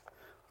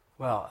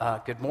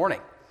Good morning.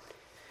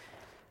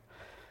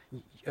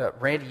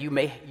 Randy, you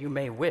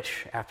may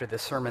wish after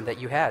this sermon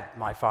that you had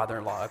my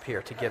father-in-law up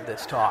here to give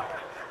this talk.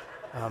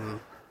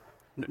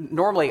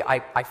 Normally,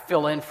 I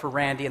fill in for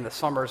Randy in the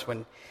summers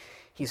when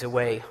he's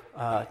away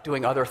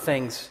doing other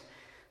things,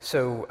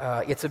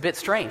 so it's a bit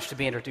strange to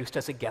be introduced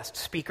as a guest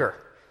speaker.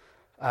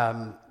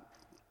 And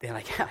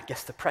I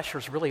guess the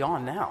pressure's really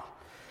on now.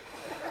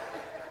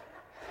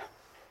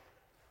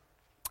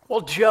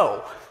 Well,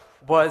 Joe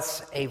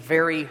was a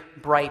very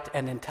bright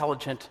and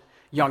intelligent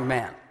young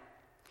man.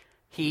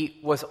 He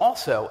was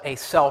also a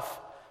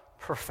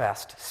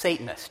self-professed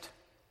Satanist.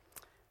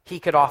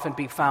 He could often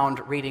be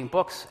found reading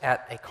books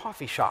at a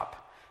coffee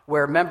shop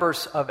where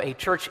members of a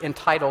church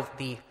entitled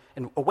the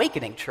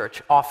Awakening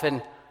Church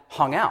often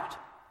hung out.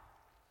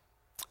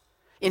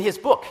 In his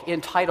book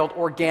entitled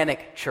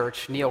Organic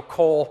Church, Neil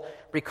Cole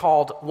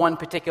recalled one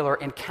particular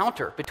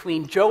encounter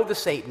between Joe the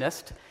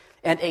Satanist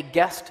and a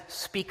guest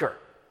speaker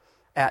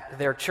at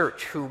their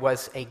church who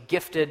was a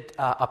gifted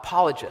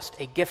apologist,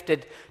 a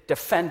gifted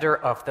defender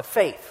of the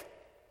faith.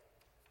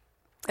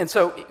 And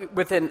so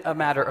within a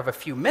matter of a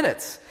few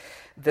minutes,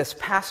 this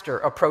pastor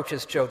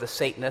approaches Joe the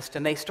Satanist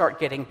and they start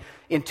getting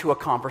into a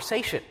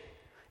conversation.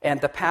 And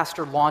the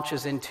pastor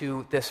launches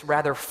into this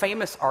rather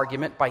famous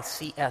argument by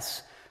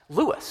C.S.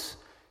 Lewis,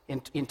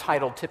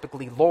 entitled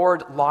typically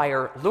Lord,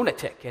 Liar,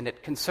 Lunatic. And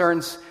it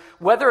concerns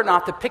whether or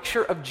not the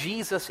picture of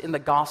Jesus in the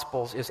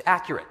Gospels is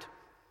accurate.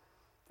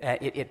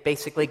 It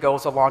basically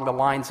goes along the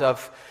lines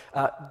of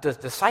the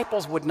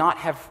disciples would not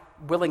have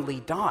willingly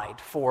died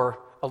for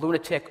a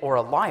lunatic or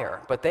a liar,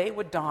 but they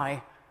would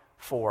die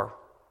for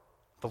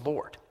the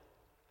Lord.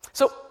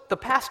 So the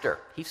pastor,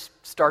 he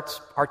starts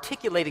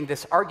articulating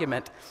this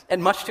argument,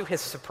 and much to his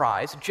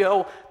surprise,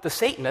 Joe the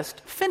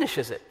Satanist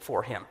finishes it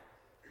for him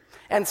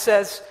and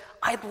says,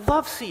 "I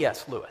love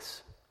C.S.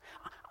 Lewis.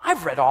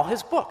 I've read all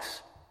his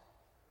books."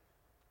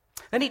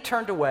 Then he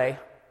turned away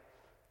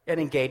and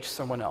engage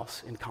someone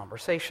else in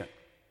conversation.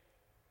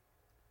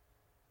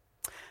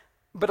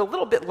 But a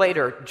little bit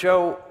later,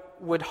 Joe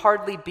would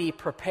hardly be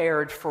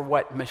prepared for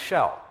what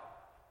Michelle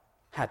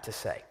had to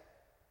say.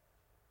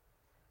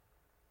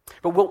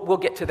 But we'll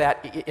get to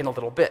that in a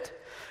little bit.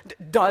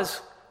 Does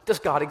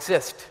God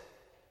exist?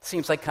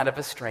 Seems like kind of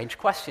a strange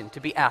question to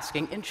be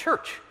asking in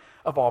church,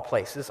 of all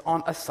places,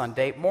 on a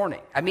Sunday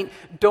morning. I mean,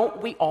 don't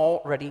we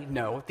already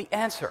know the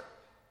answer?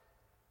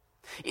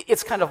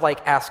 It's kind of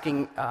like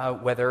asking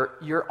whether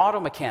you're auto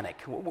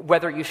mechanic,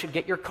 whether you should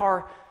get your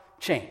car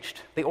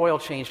changed, the oil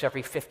changed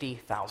every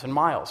 50,000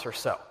 miles or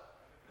so.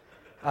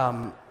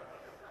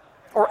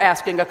 Or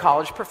asking a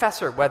college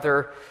professor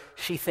whether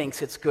she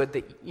thinks it's good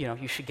that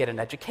you should get an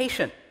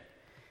education.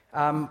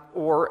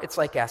 Or it's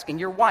like asking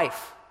your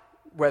wife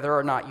whether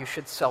or not you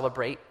should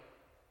celebrate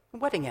a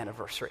wedding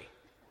anniversary.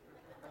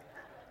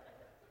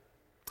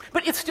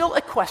 But it's still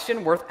a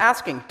question worth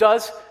asking.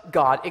 Does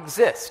God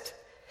exist?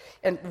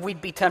 And we'd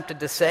be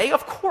tempted to say,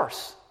 of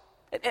course.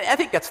 And I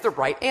think that's the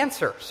right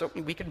answer, so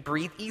we can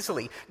breathe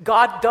easily.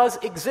 God does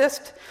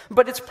exist,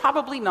 but it's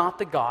probably not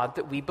the God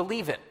that we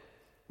believe in,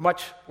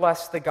 much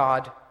less the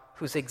God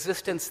whose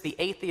existence the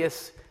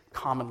atheists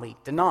commonly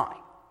deny.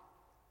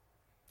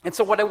 And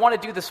so what I want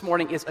to do this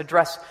morning is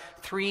address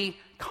three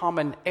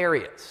common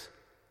areas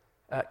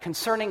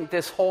concerning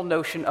this whole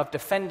notion of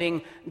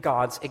defending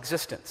God's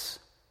existence.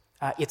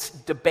 It's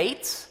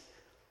debates,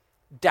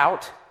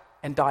 doubt,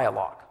 and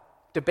dialogue.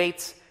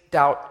 Debates,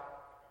 doubt,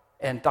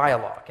 and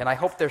dialogue. And I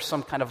hope there's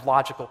some kind of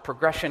logical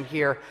progression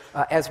here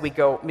as we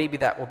go. Maybe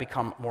that will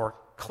become more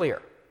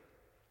clear.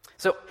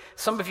 So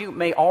some of you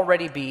may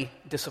already be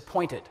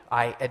disappointed,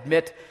 I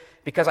admit,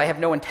 because I have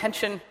no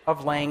intention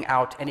of laying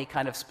out any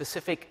kind of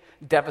specific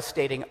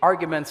devastating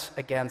arguments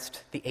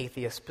against the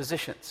atheist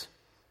positions.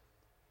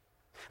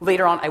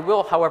 Later on, I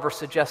will, however,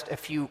 suggest a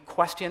few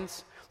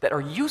questions that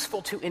are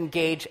useful to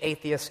engage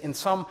atheists in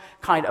some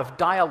kind of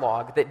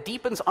dialogue that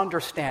deepens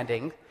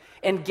understanding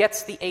and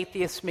gets the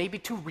atheists maybe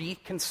to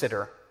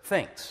reconsider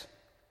things.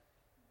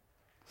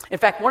 In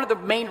fact, one of the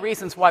main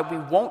reasons why we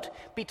won't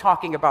be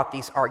talking about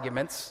these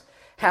arguments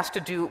has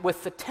to do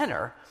with the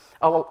tenor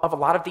of a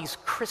lot of these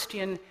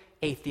Christian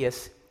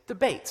atheist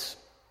debates.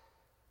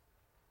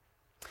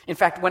 In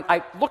fact, when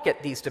I look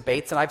at these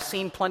debates, and I've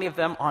seen plenty of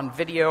them on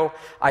video,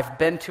 I've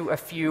been to a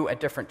few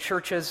at different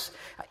churches,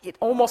 it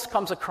almost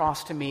comes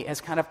across to me as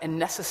kind of a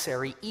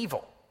necessary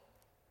evil.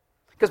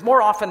 Because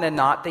more often than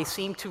not, they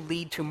seem to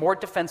lead to more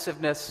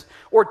defensiveness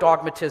or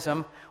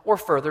dogmatism or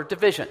further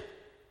division.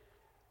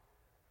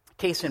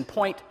 Case in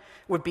point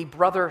would be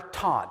Brother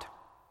Todd.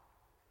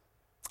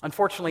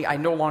 Unfortunately, I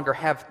no longer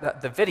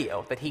have the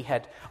video that he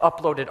had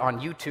uploaded on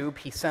YouTube.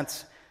 He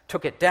since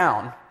took it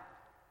down.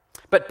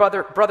 But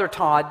Brother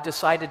Todd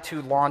decided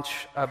to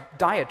launch a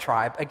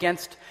diatribe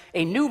against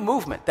a new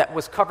movement that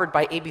was covered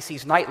by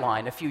ABC's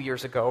Nightline a few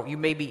years ago. You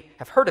maybe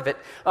have heard of it,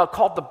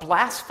 called the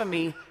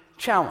Blasphemy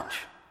Challenge.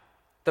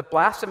 The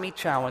Blasphemy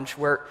Challenge,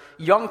 where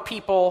young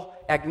people,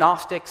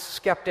 agnostics,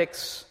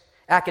 skeptics,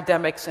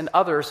 academics, and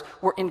others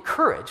were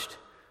encouraged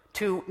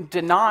to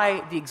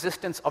deny the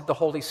existence of the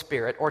Holy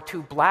Spirit or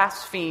to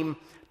blaspheme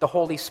the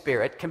Holy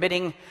Spirit,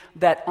 committing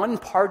that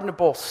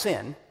unpardonable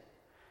sin,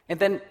 and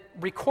then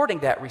recording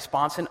that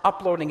response and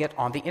uploading it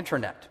on the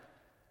internet.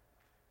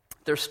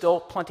 There's still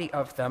plenty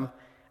of them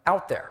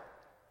out there.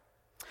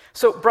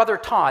 So Brother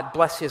Todd,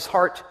 bless his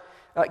heart,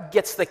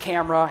 gets the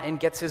camera and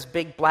gets his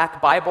big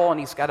black Bible, and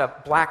he's got a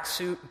black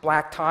suit,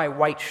 black tie,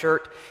 white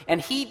shirt, and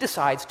he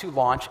decides to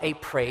launch a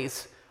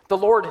Praise the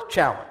Lord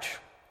challenge.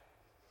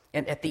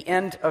 And at the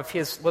end of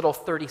his little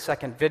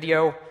 30-second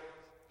video,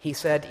 he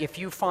said, "If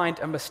you find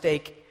a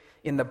mistake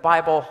in the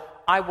Bible,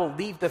 I will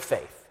leave the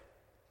faith,"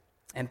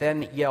 and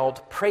then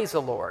yelled, "Praise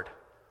the Lord,"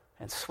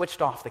 and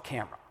switched off the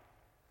camera.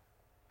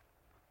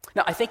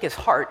 Now, I think his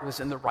heart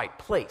was in the right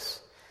place,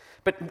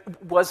 but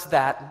was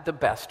that the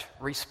best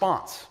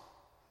response?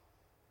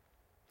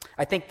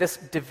 I think this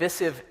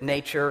divisive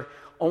nature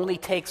only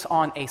takes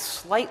on a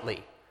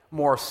slightly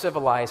more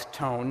civilized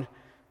tone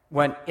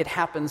when it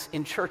happens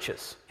in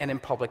churches and in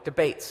public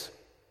debates.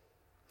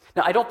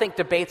 Now, I don't think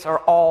debates are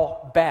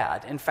all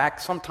bad. In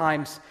fact,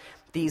 sometimes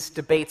these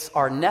debates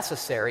are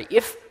necessary,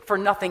 if for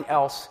nothing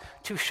else,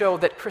 to show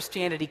that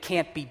Christianity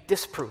can't be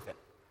disproven.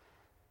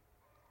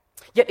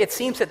 Yet it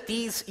seems that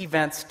these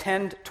events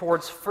tend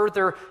towards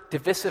further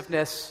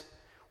divisiveness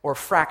or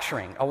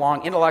fracturing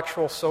along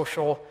intellectual,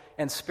 social,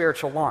 and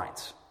spiritual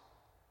lines.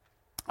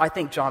 I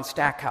think John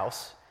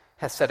Stackhouse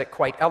has said it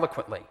quite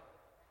eloquently.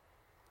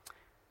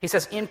 He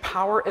says, "In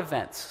power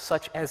events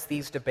such as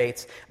these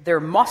debates, there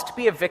must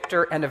be a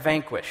victor and a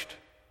vanquished.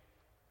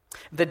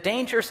 The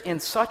dangers in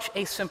such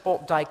a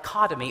simple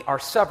dichotomy are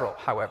several,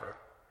 however.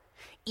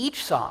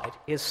 Each side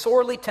is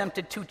sorely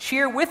tempted to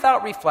cheer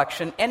without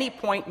reflection any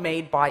point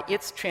made by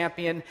its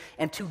champion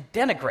and to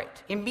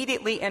denigrate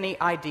immediately any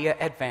idea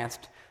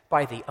advanced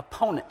by the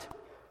opponent."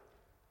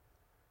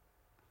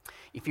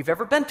 If you've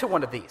ever been to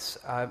one of these,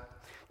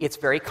 it's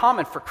very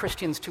common for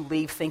Christians to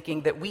leave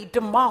thinking that we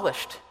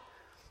demolished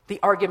the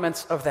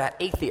arguments of that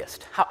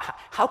atheist.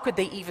 How could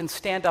they even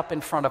stand up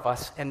in front of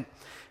us and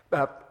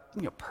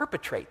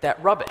perpetrate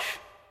that rubbish?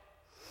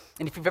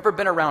 And if you've ever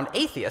been around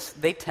atheists,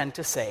 they tend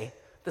to say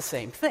the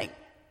same thing.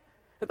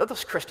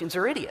 Those Christians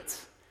are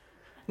idiots.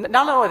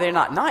 Not only are they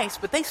not nice,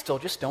 but they still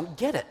just don't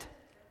get it.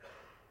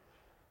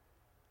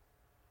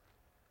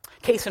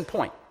 Case in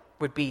point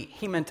would be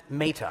Hemant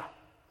Mehta,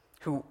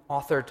 who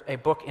authored a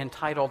book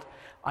entitled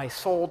 "I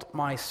Sold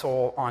My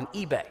Soul on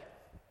eBay."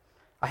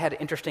 I had an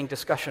interesting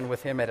discussion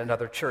with him at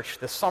another church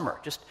this summer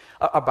just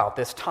about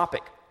this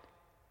topic.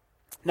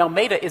 Now,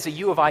 Mehta is a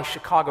U of I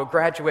Chicago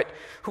graduate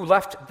who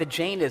left the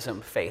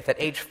Jainism faith at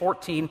age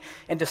 14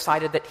 and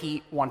decided that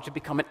he wanted to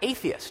become an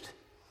atheist.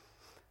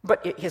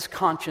 But his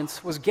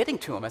conscience was getting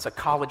to him as a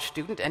college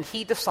student, and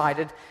he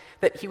decided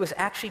that he was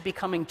actually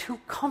becoming too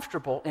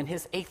comfortable in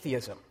his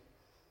atheism.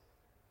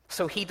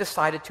 So he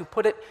decided to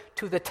put it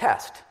to the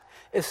test,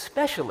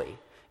 especially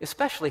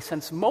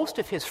since most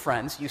of his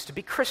friends used to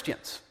be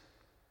Christians.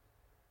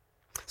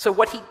 So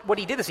what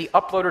he did is he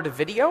uploaded a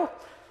video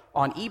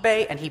on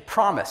eBay, and he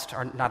promised,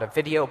 or not a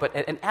video, but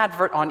an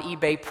advert on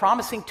eBay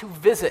promising to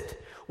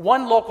visit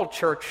one local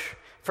church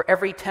for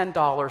every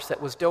 $10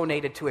 that was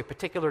donated to a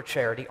particular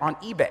charity on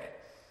eBay.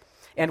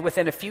 And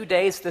within a few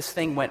days, this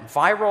thing went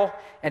viral,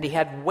 and he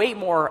had way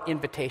more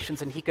invitations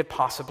than he could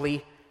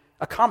possibly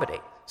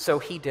accommodate. So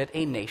he did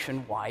a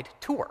nationwide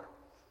tour,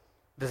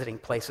 visiting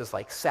places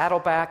like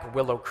Saddleback,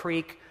 Willow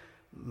Creek,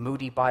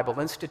 Moody Bible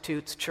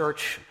Institute's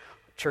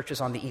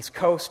churches on the East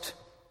Coast.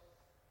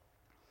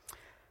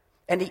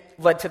 And he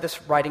led to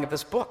this writing of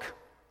this book.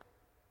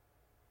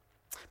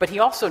 But he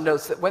also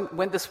notes that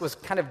when this was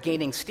kind of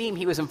gaining steam,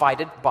 he was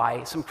invited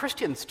by some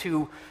Christians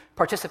to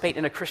participate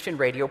in a Christian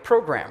radio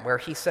program where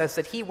he says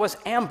that he was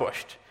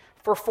ambushed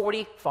for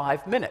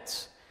 45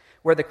 minutes,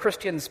 where the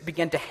Christians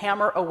began to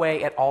hammer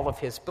away at all of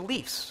his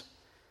beliefs,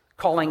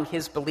 calling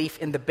his belief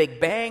in the Big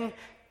Bang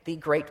the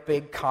great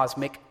big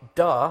cosmic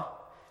duh,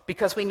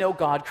 because we know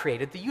God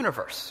created the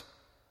universe.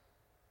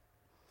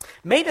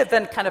 Mehta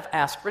then kind of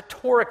asked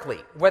rhetorically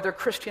whether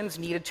Christians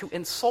needed to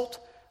insult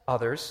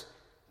others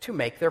to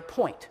make their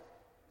point.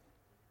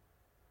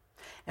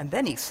 And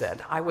then he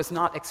said, "I was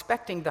not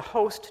expecting the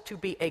host to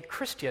be a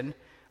Christian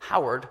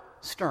Howard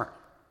Stern."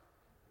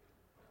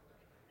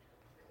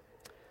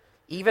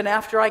 Even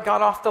after I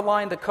got off the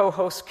line, the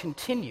co-host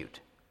continued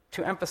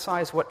to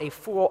emphasize what a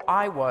fool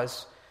I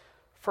was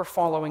for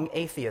following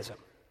atheism.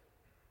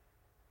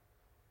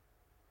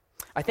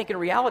 I think in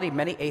reality,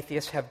 many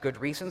atheists have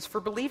good reasons for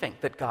believing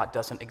that God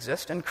doesn't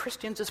exist, and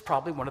Christians is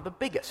probably one of the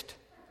biggest.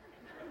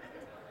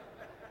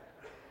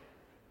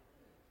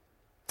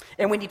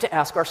 And we need to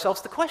ask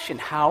ourselves the question,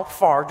 how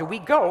far do we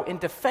go in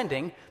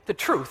defending the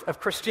truth of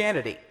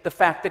Christianity, the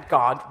fact that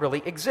God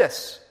really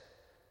exists?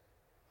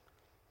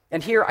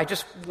 And here I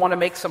just want to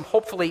make some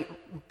hopefully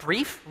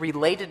brief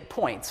related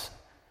points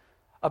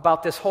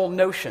about this whole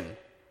notion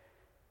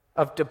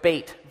of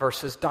debate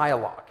versus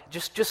dialogue.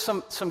 Just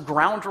some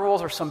ground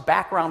rules or some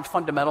background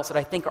fundamentals that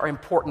I think are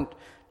important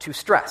to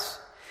stress.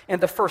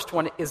 And the first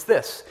one is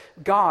this: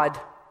 God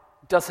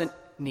doesn't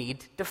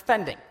need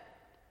defending.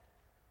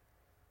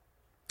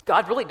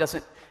 God really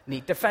doesn't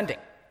need defending.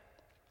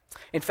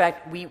 In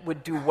fact, we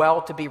would do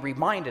well to be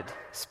reminded,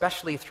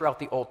 especially throughout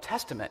the Old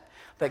Testament,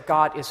 that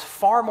God is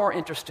far more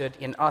interested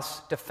in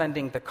us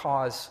defending the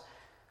cause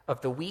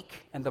of the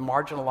weak and the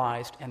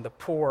marginalized and the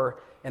poor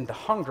and the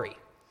hungry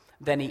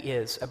than he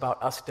is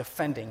about us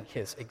defending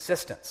his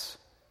existence.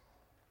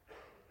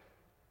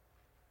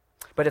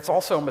 But it's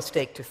also a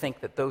mistake to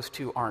think that those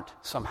two aren't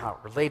somehow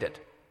related.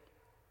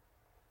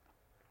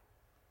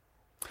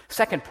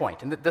 Second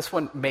point, and this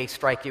one may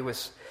strike you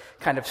as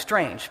kind of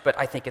strange, but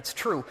I think it's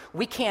true.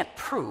 We can't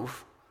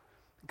prove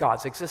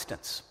God's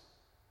existence.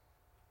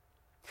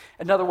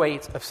 Another way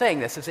of saying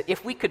this is that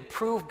if we could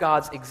prove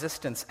God's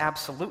existence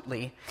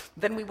absolutely,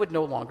 then we would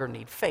no longer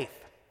need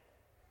faith.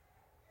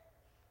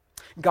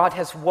 God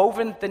has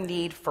woven the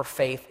need for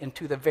faith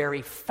into the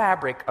very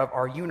fabric of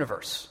our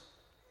universe.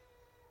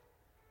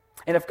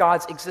 And if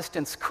God's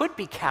existence could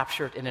be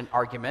captured in an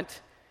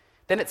argument,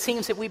 then it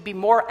seems that we'd be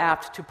more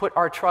apt to put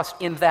our trust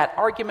in that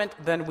argument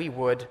than we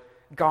would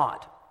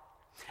God.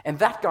 And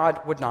that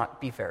God would not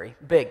be very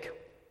big.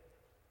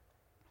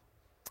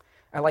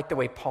 I like the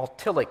way Paul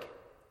Tillich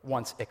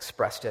once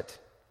expressed it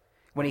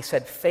when he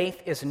said,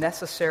 faith is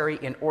necessary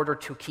in order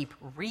to keep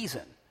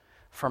reason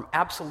from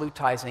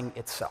absolutizing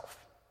itself.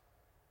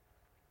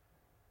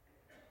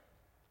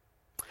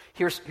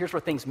 Here's where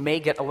things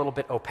may get a little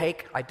bit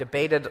opaque. I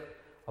debated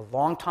a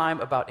long time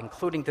about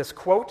including this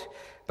quote,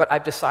 but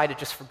I've decided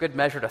just for good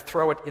measure to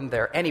throw it in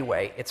there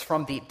anyway. It's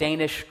from the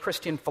Danish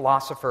Christian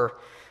philosopher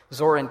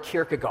Søren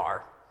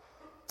Kierkegaard.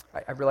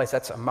 I realize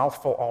that's a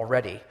mouthful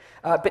already.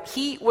 But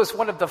he was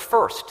one of the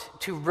first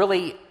to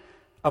really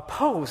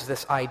oppose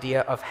this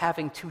idea of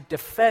having to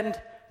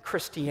defend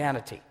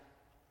Christianity.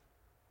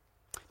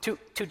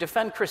 To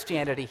defend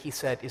Christianity, he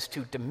said, is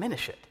to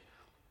diminish it.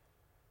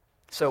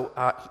 So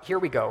here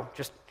we go.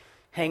 Just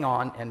hang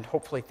on, and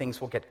hopefully things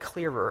will get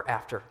clearer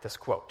after this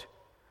quote.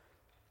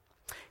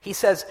 He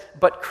says,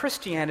 but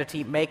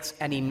Christianity makes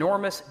an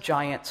enormous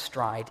giant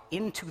stride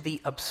into the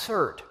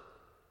absurd.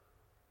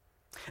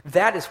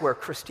 That is where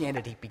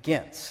Christianity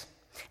begins,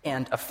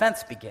 and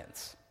offense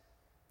begins.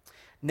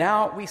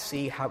 Now we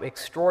see how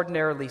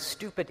extraordinarily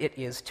stupid it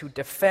is to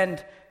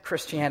defend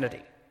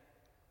Christianity.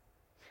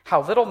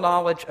 How little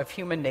knowledge of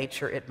human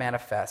nature it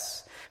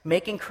manifests,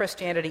 making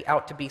Christianity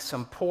out to be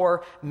some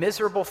poor,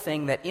 miserable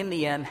thing that in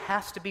the end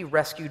has to be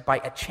rescued by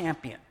a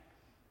champion.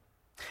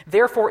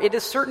 Therefore, it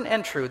is certain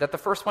and true that the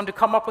first one to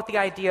come up with the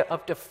idea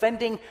of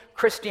defending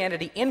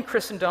Christianity in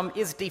Christendom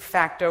is de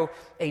facto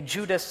a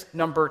Judas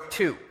number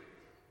 2.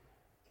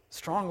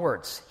 Strong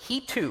words.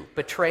 He too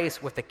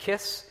betrays with a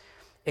kiss,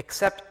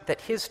 except that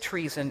his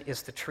treason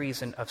is the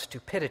treason of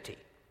stupidity.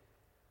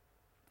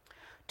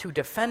 To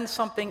defend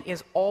something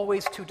is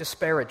always to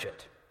disparage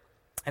it.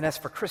 And as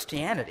for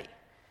Christianity,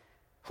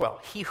 well,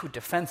 he who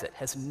defends it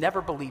has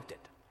never believed it.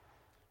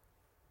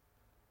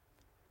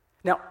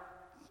 Now,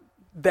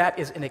 that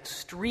is an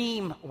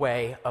extreme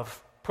way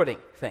of putting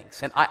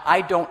things, and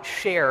I don't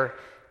share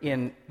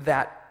in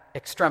that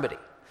extremity.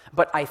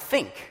 But I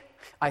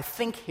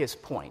think his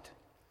point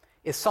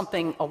is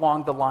something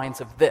along the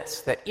lines of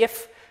this, that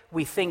if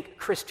we think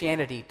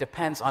Christianity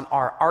depends on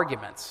our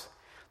arguments,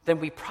 then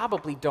we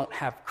probably don't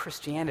have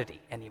Christianity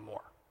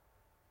anymore.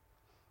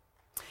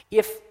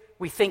 If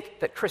we think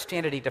that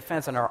Christianity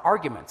depends on our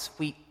arguments,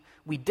 we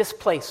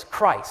displace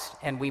Christ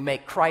and we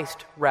make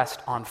Christ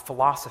rest on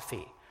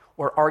philosophy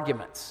or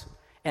arguments,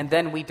 and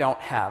then we don't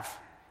have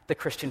the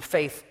Christian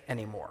faith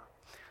anymore.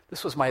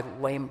 This was my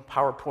lame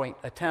PowerPoint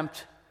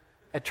attempt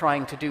at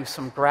trying to do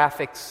some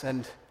graphics,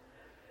 and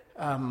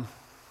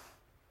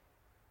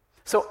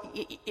so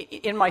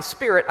in my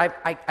spirit,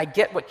 I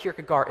get what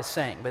Kierkegaard is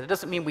saying, but it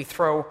doesn't mean we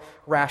throw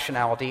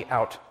rationality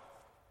out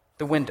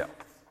the window.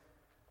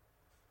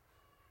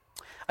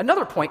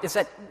 Another point is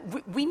that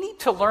we need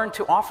to learn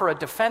to offer a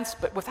defense,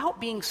 but without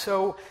being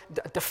so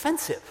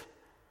defensive.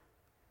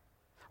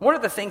 One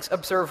of the things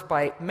observed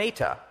by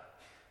Mehta,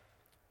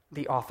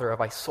 the author of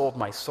I Sold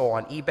My Soul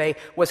on eBay,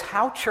 was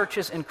how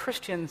churches and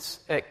Christians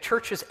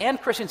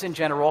in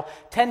general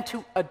tend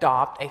to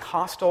adopt a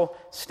hostile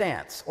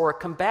stance or a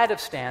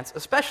combative stance,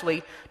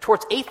 especially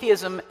towards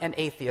atheism and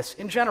atheists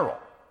in general.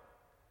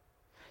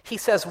 He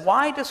says,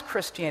 why does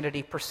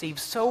Christianity perceive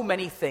so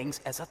many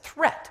things as a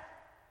threat?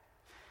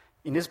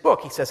 In his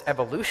book, he says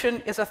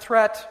evolution is a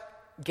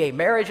threat, gay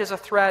marriage is a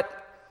threat,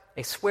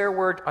 a swear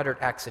word uttered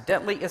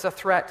accidentally is a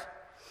threat,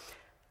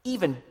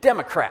 even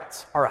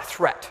Democrats are a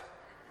threat.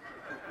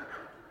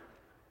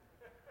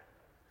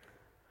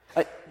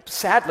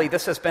 Sadly,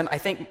 this has been, I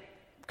think,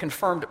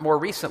 confirmed more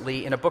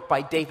recently in a book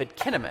by David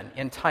Kinnaman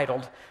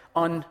entitled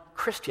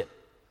Unchristian,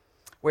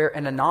 where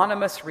an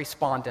anonymous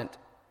respondent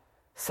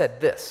said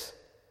this: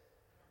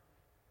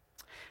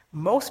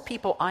 most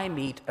people I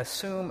meet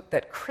assume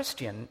that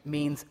Christian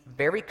means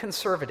very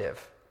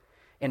conservative,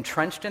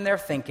 entrenched in their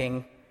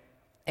thinking,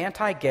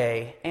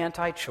 anti-gay,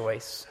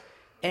 anti-choice,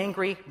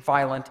 angry,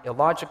 violent,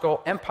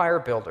 illogical empire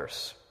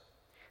builders.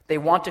 They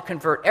want to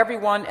convert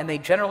everyone, and they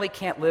generally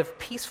can't live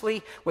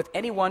peacefully with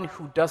anyone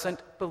who doesn't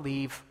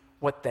believe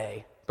what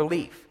they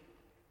believe.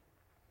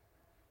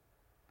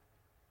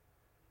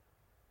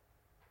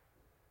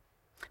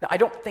 Now, I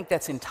don't think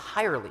that's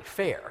entirely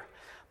fair,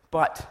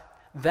 but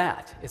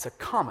that is a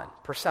common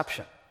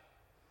perception.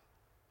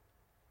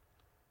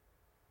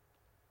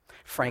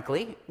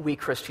 Frankly, we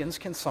Christians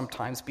can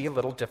sometimes be a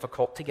little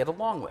difficult to get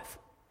along with.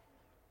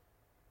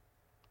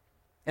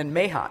 And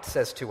Mahat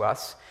says to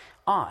us,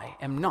 I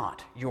am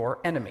not your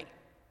enemy.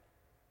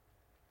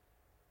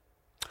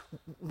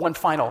 One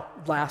final,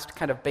 last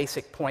kind of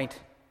basic point,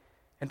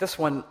 and this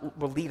one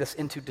will lead us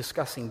into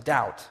discussing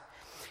doubt,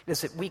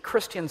 is that we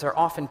Christians are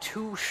often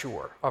too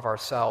sure of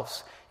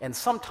ourselves, and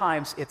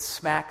sometimes it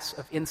smacks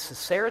of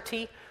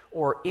insincerity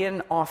or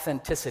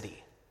inauthenticity.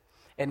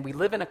 And we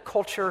live in a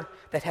culture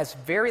that has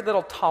very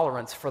little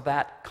tolerance for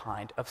that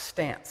kind of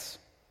stance,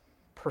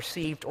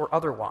 perceived or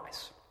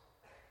otherwise.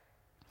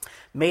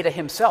 Maida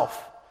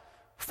himself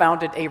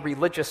founded a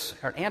religious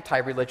or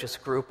anti-religious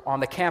group on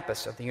the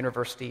campus of the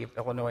University of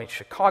Illinois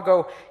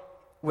Chicago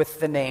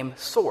with the name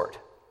SWORD.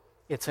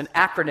 It's an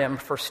acronym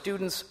for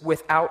Students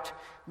Without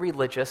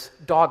Religious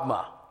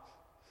Dogma.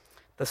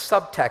 The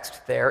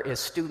subtext there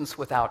is Students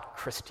Without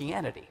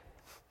Christianity.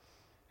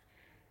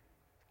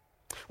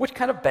 Which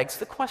kind of begs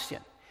the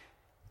question,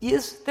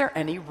 is there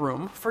any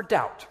room for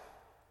doubt?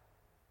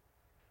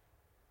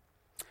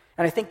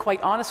 And I think,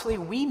 quite honestly,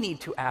 we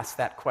need to ask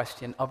that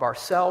question of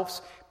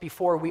ourselves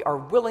before we are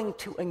willing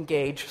to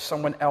engage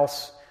someone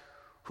else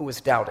who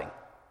is doubting.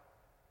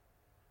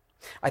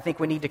 I think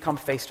we need to come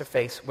face to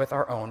face with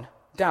our own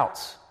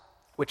doubts,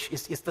 which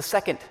is the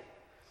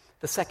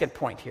second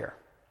point here.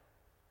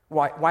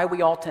 Why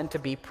we all tend to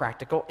be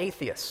practical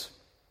atheists.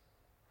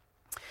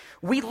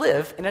 We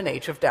live in an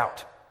age of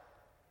doubt.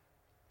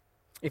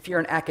 If you're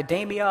in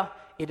academia,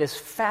 it is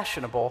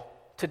fashionable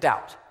to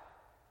doubt.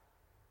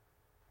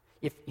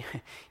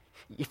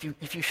 If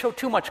you show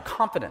too much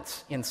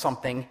confidence in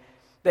something,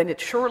 then it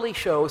surely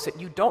shows that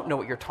you don't know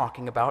what you're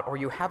talking about, or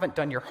you haven't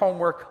done your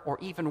homework, or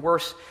even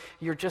worse,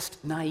 you're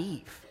just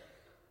naive.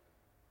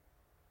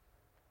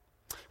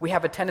 We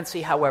have a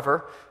tendency,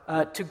 however,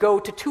 to go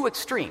to two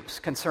extremes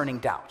concerning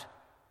doubt.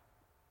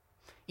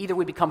 Either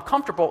we become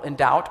comfortable in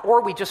doubt,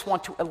 or we just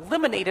want to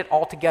eliminate it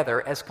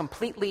altogether as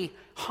completely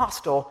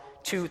hostile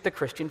to the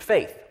Christian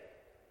faith.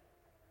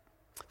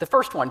 The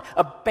first one,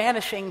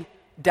 banishing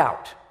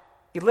doubt,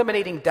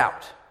 eliminating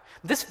doubt.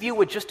 This view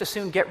would just as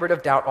soon get rid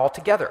of doubt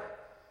altogether.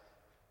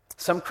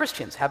 Some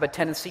Christians have a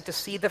tendency to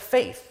see the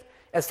faith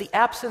as the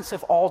absence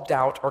of all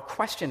doubt or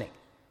questioning.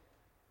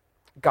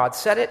 God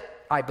said it,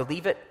 I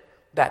believe it,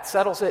 that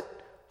settles it,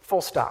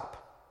 full stop.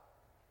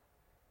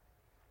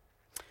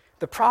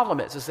 The problem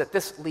is that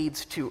this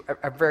leads to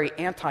a very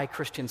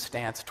anti-Christian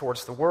stance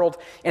towards the world,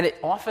 and it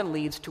often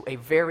leads to a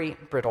very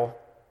brittle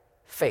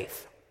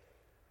faith.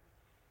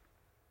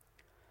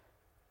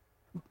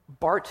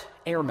 Bart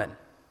Ehrman,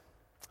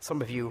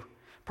 some of you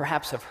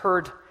perhaps have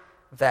heard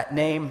that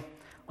name.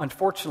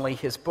 Unfortunately,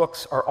 his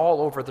books are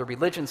all over the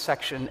religion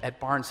section at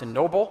Barnes &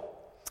 Noble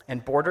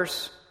and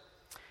Borders.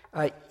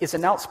 Is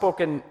an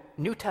outspoken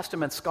New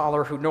Testament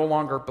scholar who no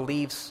longer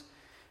believes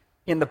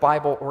in the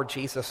Bible or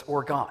Jesus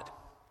or God.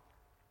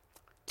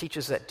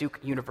 Teaches at Duke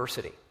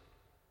University.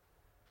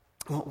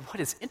 What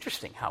is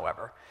interesting,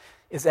 however,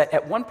 is that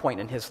at one point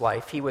in his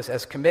life, he was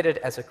as committed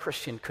as a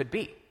Christian could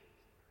be.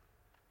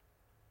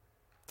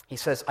 He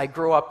says, I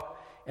grew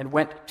up and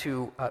went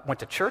to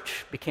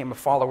church, became a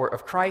follower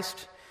of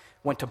Christ,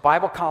 went to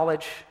Bible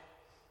college,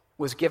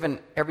 was given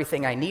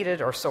everything I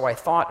needed, or so I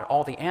thought,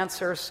 all the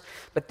answers.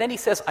 But then he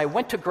says, I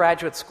went to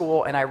graduate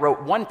school and I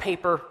wrote one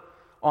paper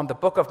on the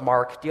book of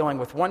Mark dealing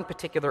with one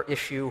particular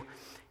issue,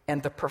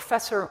 and the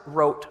professor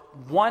wrote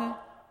one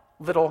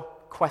little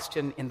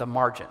question in the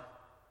margin,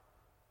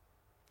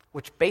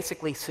 which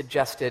basically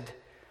suggested,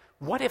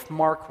 what if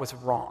Mark was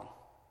wrong?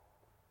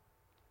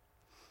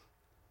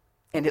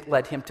 And it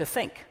led him to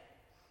think,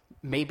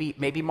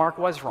 maybe Mark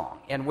was wrong.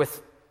 And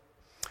with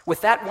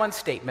that one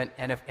statement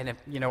and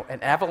an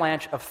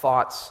avalanche of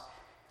thoughts,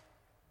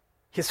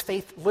 his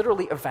faith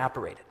literally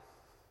evaporated.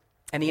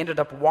 And he ended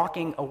up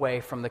walking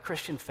away from the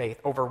Christian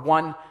faith over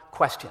one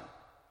question.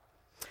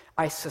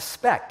 I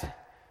suspect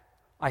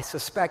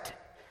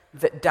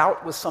that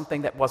doubt was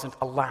something that wasn't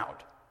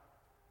allowed.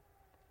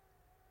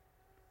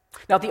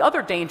 Now, the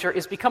other danger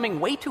is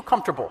becoming way too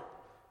comfortable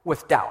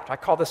with doubt. I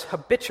call this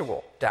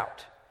habitual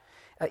doubt.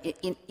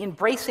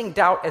 Embracing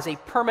doubt as a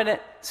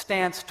permanent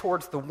stance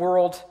towards the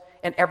world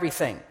and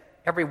everything,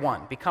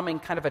 everyone, becoming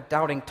kind of a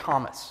doubting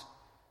Thomas.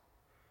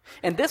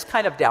 And this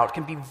kind of doubt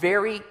can be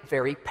very,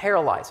 very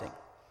paralyzing.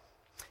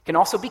 It can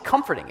also be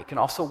comforting. It can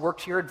also work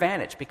to your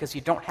advantage because you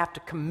don't have to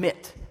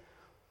commit.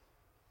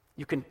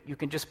 You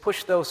can just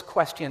push those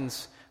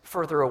questions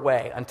further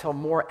away until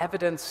more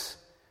evidence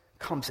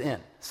comes in,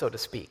 so to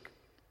speak.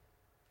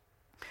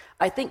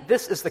 I think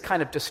this is the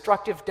kind of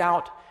destructive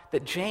doubt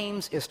that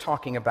James is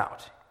talking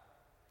about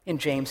in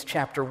James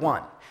chapter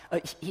 1.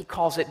 He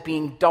calls it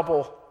being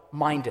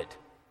double-minded,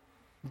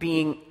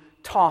 being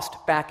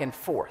tossed back and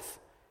forth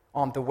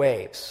on the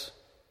waves,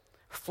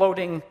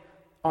 floating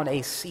on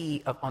a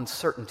sea of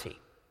uncertainty.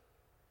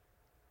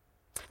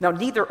 Now,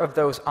 neither of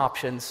those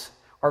options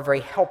are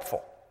very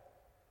helpful.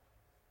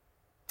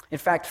 In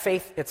fact,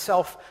 faith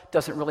itself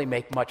doesn't really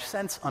make much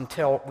sense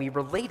until we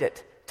relate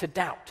it to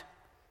doubt.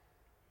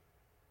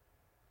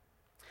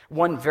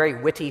 One very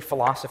witty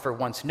philosopher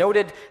once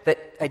noted that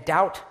a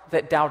doubt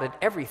that doubted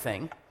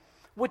everything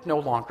would no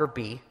longer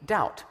be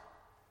doubt.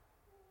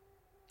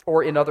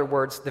 Or, in other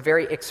words, the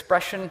very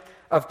expression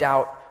of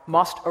doubt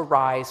must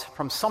arise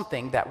from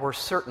something that we're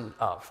certain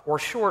of or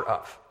sure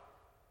of.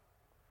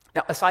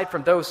 Now, aside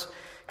from those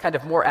kind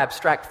of more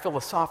abstract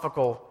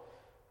philosophical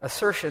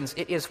assertions,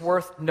 it is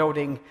worth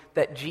noting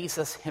that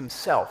Jesus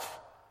himself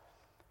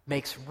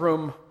makes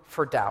room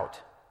for doubt,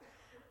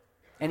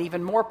 and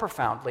even more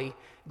profoundly,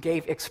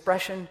 gave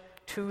expression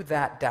to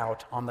that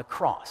doubt on the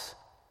cross.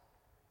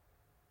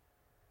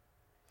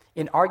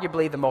 In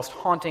arguably the most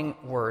haunting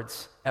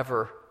words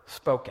ever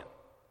spoken.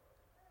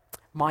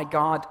 My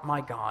God,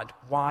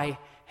 why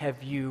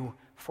have you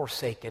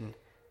forsaken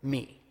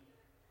me?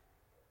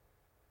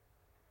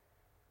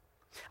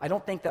 I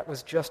don't think that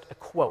was just a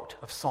quote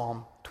of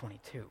Psalm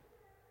 22.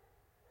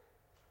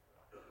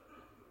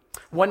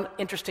 One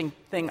interesting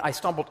thing I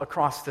stumbled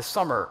across this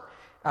summer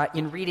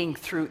in reading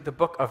through the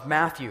book of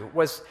Matthew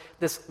was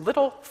this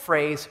little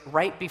phrase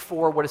right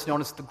before what is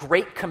known as the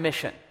Great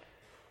Commission.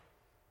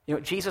 You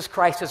know, Jesus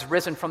Christ has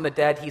risen from the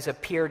dead. He's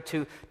appeared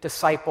to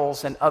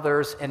disciples and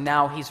others, and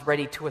now he's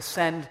ready to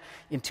ascend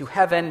into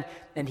heaven,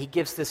 and he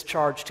gives this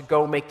charge to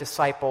go make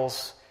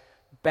disciples,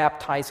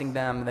 baptizing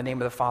them in the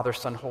name of the Father,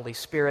 Son, Holy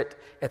Spirit,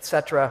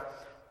 etc.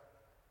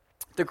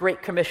 The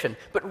Great Commission.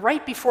 But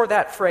right before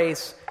that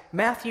phrase,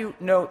 Matthew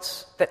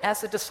notes that as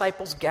the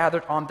disciples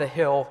gathered on the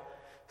hill,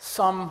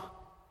 some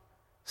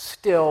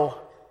still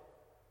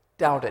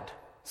doubted.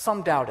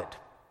 Some doubted.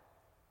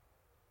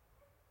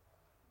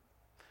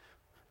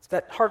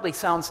 That hardly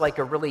sounds like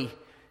a really,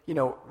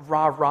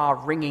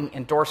 rah-rah ringing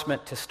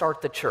endorsement to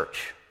start the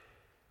church.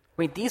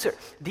 I mean,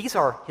 these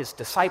are his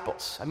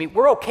disciples. I mean,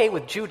 we're okay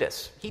with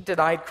Judas. He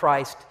denied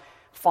Christ,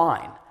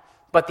 fine.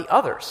 But the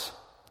others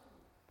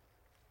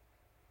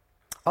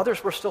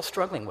were still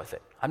struggling with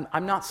it.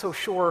 I'm not so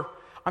sure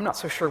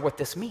what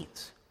this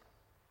means.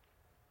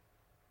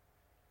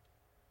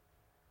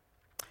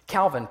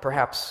 Calvin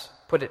perhaps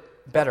put it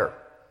better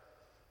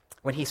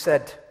when he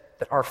said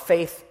that our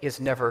faith is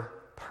never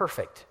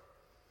perfect.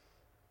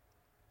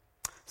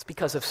 It's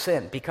because of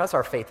sin. Because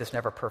our faith is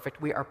never perfect,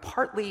 we are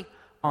partly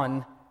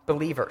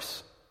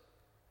unbelievers.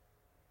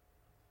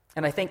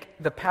 And I think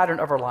the pattern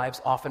of our lives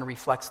often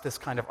reflects this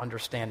kind of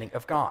understanding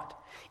of God.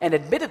 And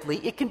admittedly,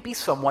 it can be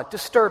somewhat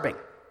disturbing.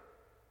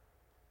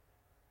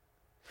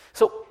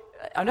 So,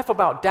 enough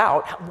about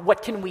doubt.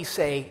 What can we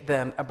say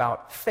then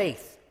about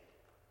faith?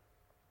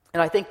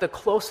 And I think the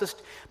closest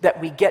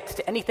that we get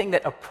to anything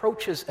that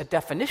approaches a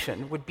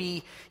definition would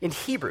be in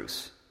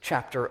Hebrews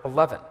chapter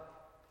 11,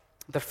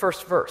 the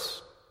first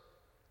verse.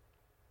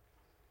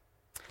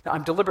 Now,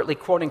 I'm deliberately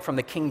quoting from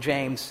the King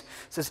James.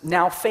 It says,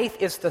 "Now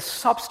faith is the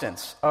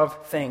substance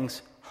of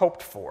things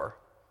hoped for,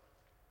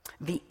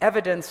 the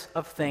evidence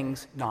of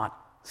things not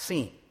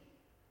seen."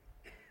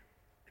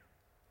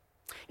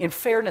 In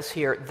fairness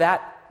here,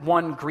 that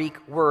one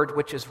Greek word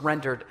which is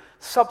rendered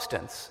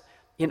substance,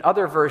 in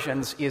other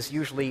versions is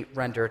usually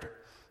rendered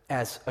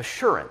as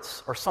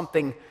assurance or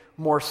something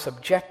more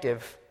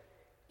subjective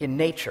in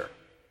nature.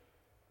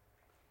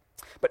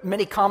 But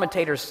many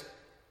commentators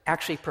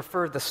actually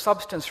prefer the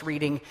substance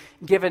reading,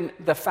 given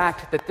the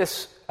fact that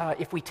this,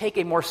 if we take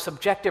a more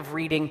subjective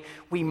reading,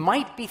 we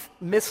might be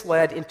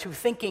misled into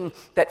thinking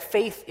that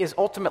faith is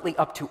ultimately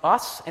up to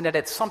us and that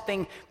it's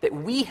something that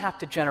we have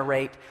to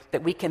generate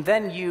that we can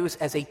then use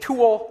as a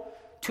tool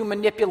to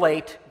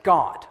manipulate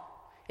God,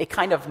 a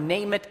kind of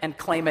name it and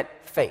claim it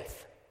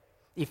faith.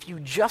 If you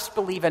just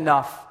believe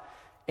enough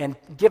and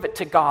give it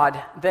to God,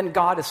 then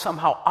God is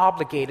somehow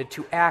obligated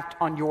to act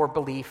on your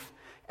belief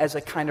as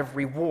a kind of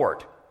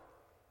reward.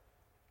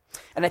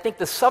 And I think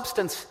the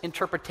substance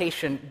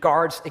interpretation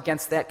guards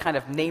against that kind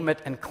of name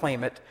it and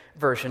claim it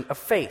version of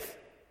faith.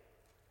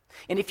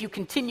 And if you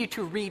continue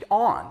to read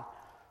on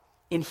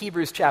in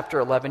Hebrews chapter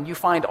 11, you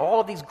find all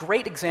of these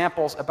great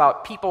examples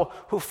about people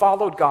who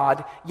followed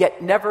God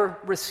yet never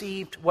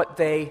received what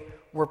they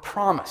were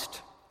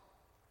promised.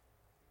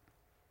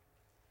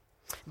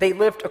 They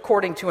lived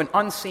according to an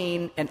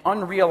unseen and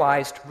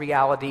unrealized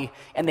reality,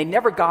 and they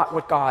never got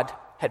what God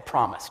had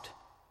promised.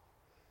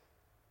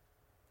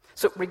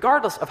 So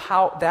regardless of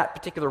how that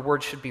particular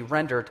word should be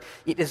rendered,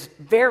 it is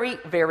very,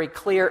 very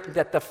clear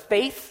that the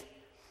faith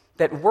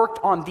that worked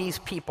on these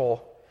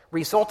people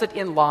resulted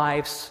in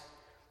lives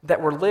that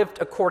were lived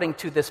according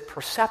to this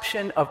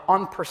perception of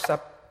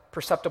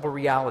unperceptible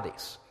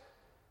realities.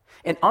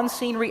 An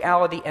unseen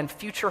reality and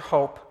future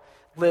hope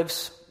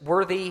lives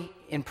worthy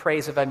in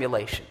praise of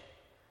emulation,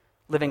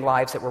 living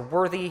lives that were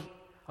worthy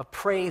of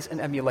praise and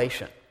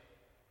emulation.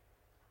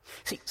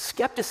 See,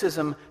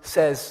 skepticism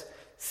says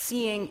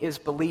seeing is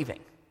believing,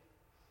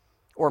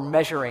 or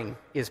measuring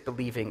is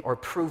believing, or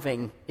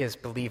proving is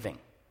believing.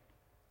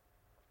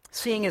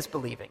 Seeing is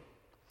believing.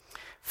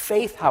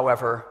 Faith,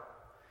 however,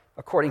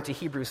 according to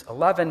Hebrews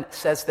 11,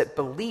 says that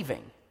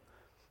believing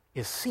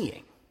is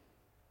seeing.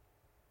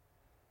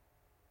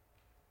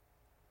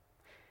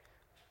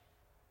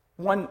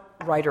 One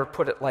writer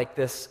put it like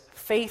this: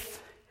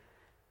 faith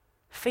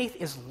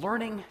is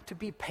learning to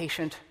be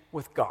patient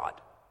with God.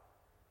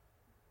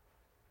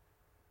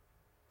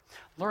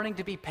 Learning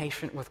to be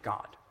patient with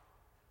God.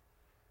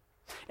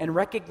 And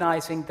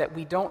recognizing that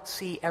we don't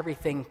see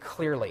everything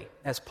clearly,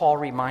 as Paul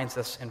reminds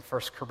us in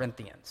 1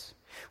 Corinthians.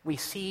 We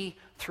see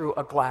through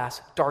a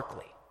glass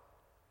darkly.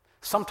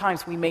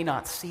 Sometimes we may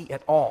not see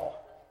at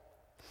all,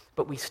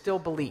 but we still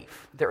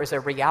believe there is a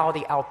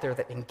reality out there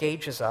that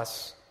engages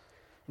us,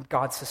 and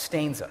God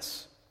sustains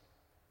us.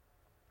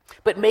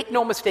 But make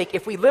no mistake,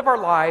 if we live our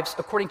lives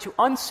according to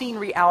unseen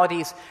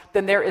realities,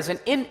 then there is an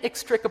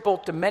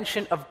inextricable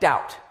dimension of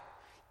doubt.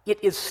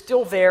 It is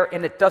still there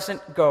and it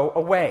doesn't go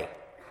away.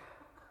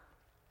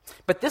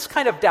 But this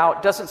kind of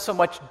doubt doesn't so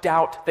much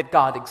doubt that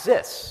God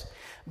exists.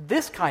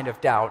 This kind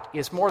of doubt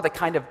is more the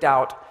kind of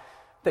doubt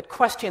that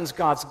questions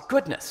God's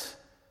goodness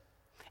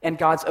and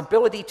God's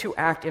ability to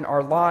act in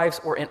our lives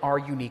or in our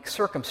unique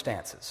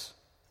circumstances.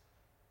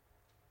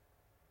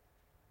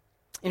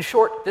 In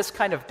short, this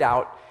kind of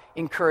doubt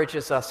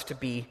encourages us to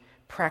be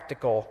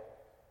practical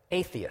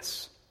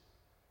atheists.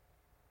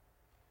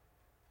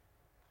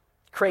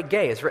 Craig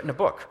Gay has written a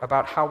book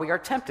about how we are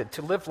tempted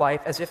to live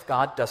life as if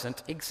God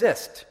doesn't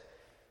exist.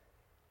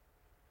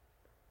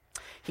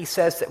 He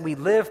says that we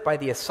live by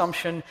the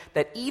assumption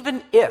that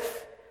even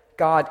if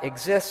God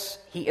exists,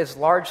 he is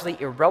largely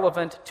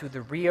irrelevant to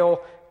the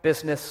real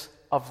business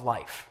of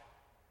life.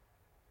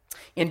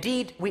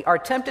 Indeed, we are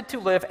tempted to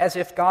live as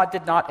if God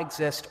did not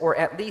exist, or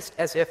at least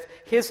as if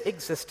his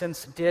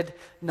existence did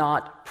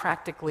not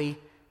practically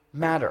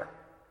matter.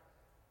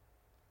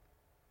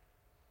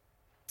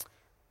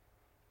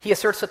 He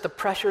asserts that the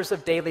pressures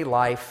of daily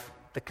life,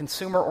 the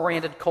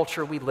consumer-oriented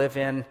culture we live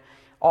in,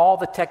 all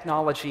the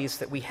technologies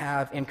that we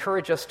have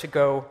encourage us to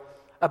go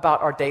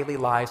about our daily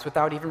lives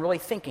without even really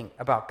thinking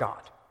about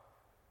God.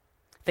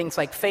 Things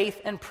like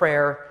faith and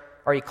prayer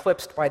are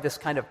eclipsed by this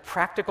kind of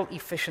practical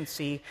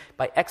efficiency,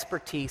 by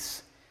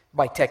expertise,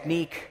 by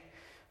technique,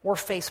 or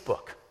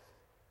Facebook.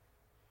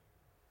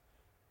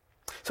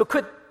 So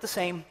could the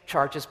same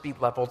charges be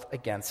leveled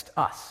against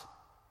us?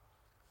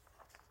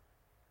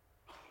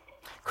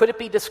 Could it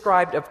be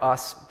described of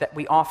us that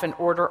we often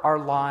order our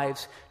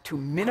lives to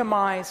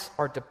minimize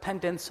our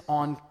dependence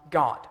on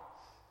God?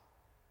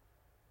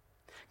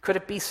 Could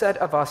it be said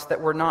of us that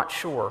we're not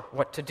sure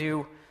what to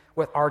do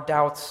with our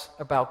doubts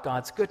about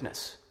God's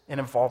goodness and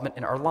involvement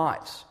in our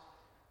lives?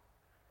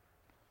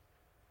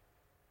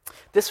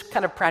 This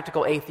kind of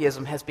practical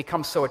atheism has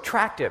become so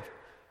attractive,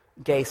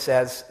 Gay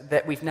says,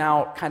 that we've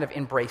now kind of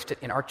embraced it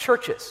in our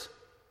churches.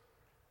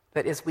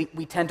 That is,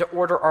 we tend to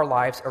order our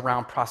lives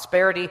around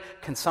prosperity,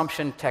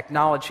 consumption,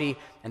 technology,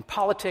 and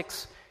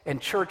politics, and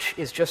church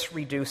is just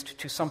reduced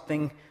to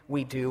something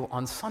we do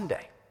on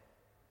Sunday.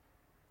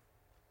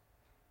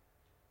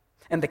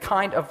 And the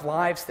kind of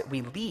lives that we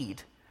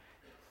lead,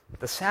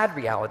 the sad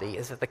reality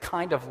is that the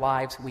kind of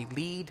lives we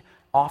lead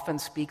often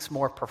speaks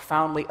more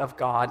profoundly of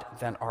God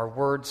than our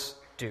words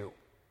do.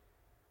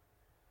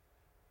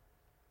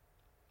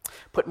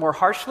 Put more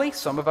harshly,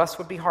 some of us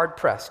would be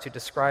hard-pressed to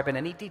describe in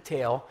any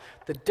detail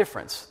the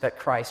difference that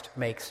Christ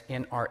makes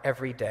in our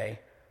everyday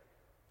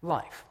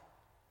life.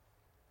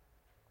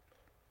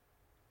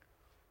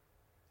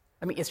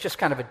 I mean, it's just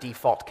kind of a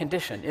default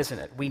condition, isn't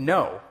it? We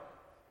know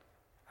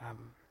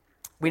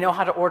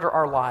how to order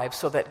our lives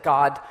so that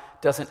God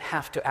doesn't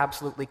have to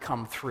absolutely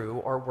come through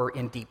or we're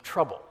in deep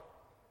trouble.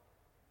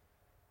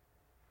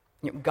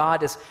 You know,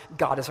 God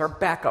is our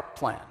backup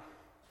plan.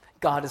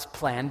 God is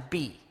plan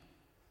B.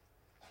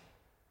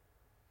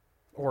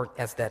 Or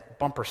as that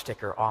bumper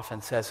sticker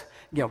often says,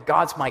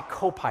 God's my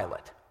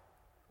co-pilot.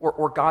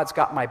 Or God's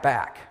got my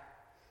back.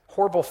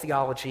 Horrible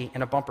theology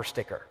in a bumper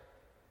sticker.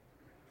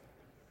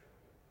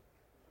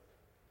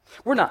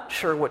 We're not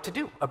sure what to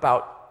do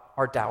about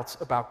our doubts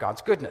about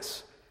God's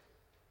goodness.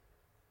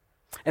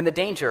 And the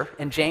danger,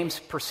 and James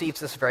perceives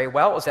this very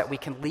well, is that we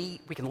can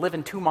live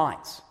in two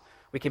minds.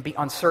 We can be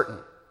uncertain.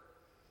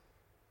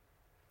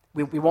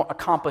 We won't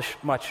accomplish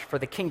much for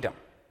the kingdom.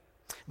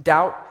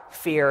 Doubt,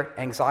 fear,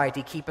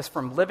 anxiety keep us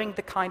from living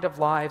the kind of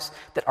lives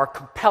that are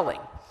compelling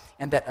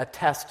and that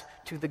attest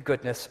to the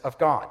goodness of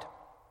God.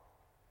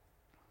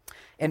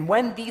 And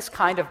when these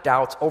kind of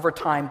doubts over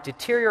time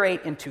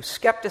deteriorate into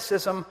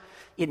skepticism,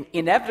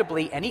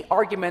 inevitably any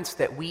arguments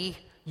that we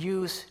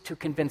use to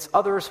convince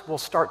others will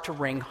start to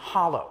ring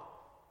hollow.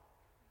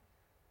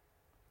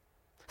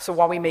 So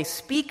while we may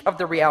speak of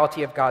the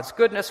reality of God's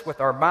goodness with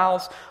our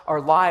mouths,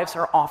 our lives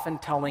are often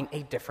telling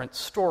a different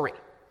story,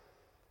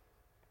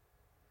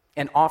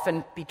 and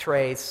often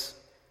betrays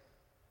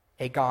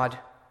a God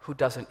who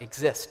doesn't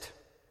exist.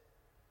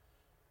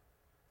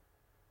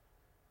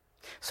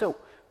 So,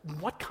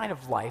 what kind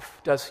of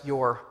life does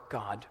your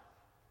God,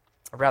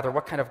 or rather,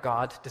 what kind of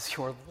God does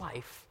your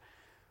life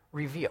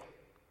reveal?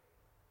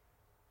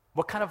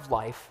 What kind of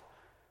life,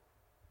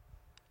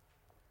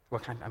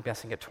 I'm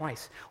guessing it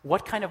twice,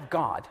 what kind of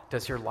God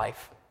does your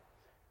life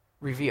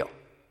reveal?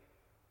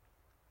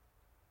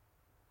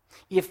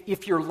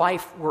 If your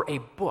life were a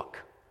book,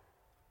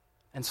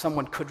 and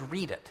someone could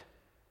read it,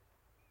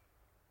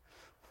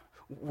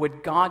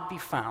 would God be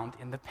found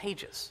in the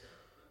pages?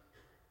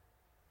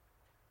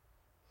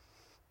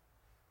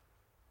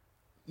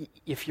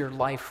 If your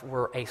life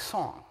were a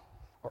song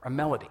or a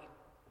melody,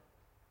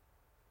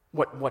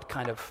 what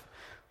kind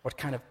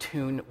of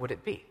tune would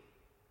it be?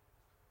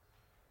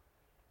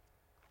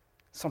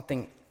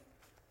 Something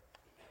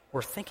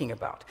worth thinking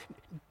about.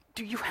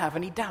 Do you have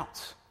any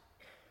doubts?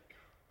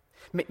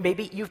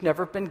 Maybe you've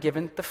never been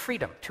given the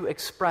freedom to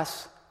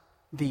express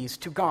these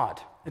to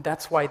God. And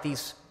that's why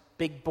these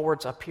big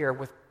boards up here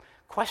with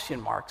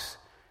question marks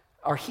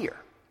are here.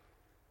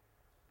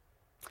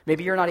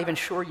 Maybe you're not even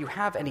sure you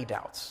have any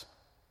doubts.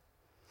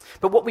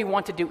 But what we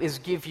want to do is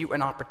give you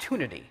an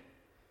opportunity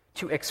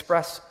to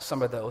express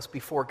some of those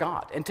before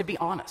God and to be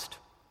honest.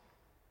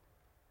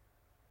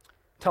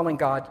 Telling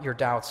God your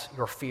doubts,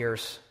 your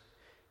fears,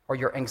 or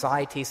your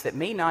anxieties that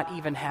may not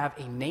even have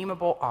a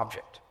nameable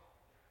object.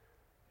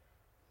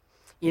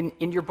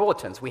 In your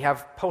bulletins, we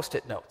have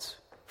Post-it notes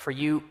for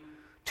you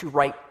to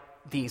write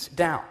these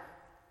down.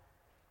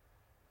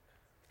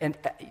 And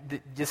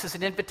this is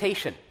an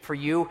invitation for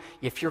you,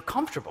 if you're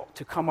comfortable,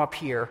 to come up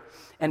here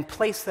and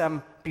place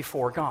them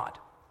before God.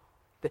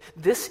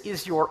 This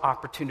is your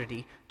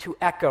opportunity to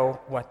echo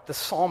what the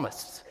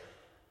psalmists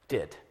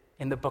did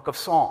in the book of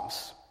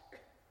Psalms,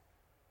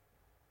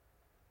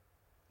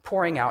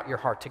 pouring out your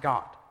heart to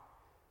God.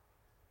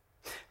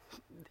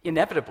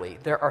 Inevitably,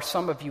 there are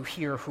some of you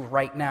here who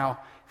right now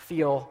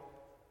feel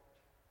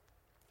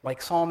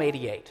like Psalm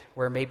 88,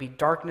 where maybe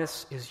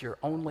darkness is your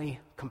only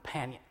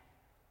companion.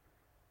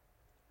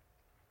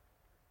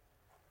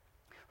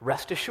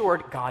 Rest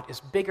assured, God is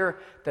bigger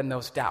than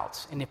those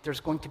doubts. And if there's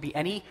going to be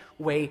any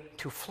way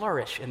to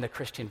flourish in the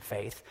Christian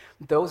faith,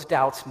 those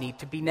doubts need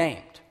to be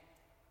named.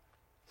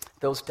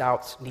 Those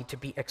doubts need to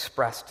be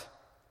expressed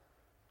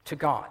to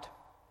God.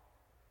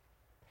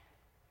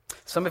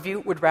 Some of you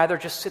would rather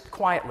just sit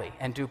quietly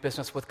and do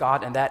business with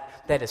God, and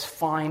that is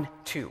fine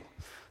too.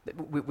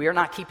 We are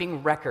not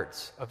keeping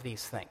records of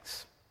these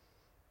things.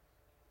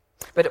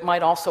 But it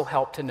might also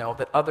help to know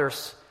that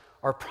others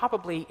are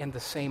probably in the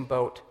same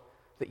boat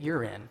that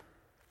you're in,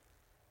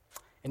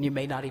 and you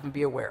may not even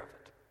be aware of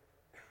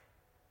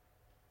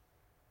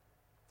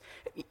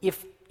it.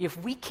 If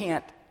we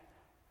can't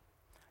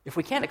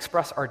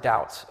express our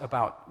doubts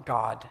about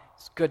God's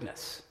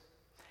goodness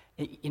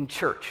in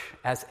church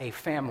as a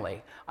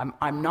family,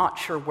 I'm not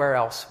sure where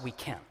else we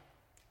can.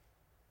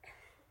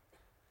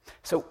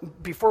 So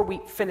before we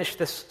finish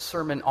this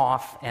sermon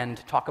off and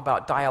talk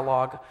about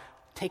dialogue,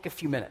 take a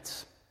few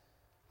minutes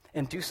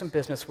and do some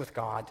business with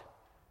God.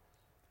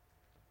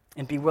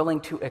 And be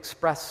willing to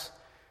express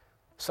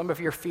some of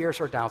your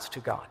fears or doubts to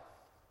God.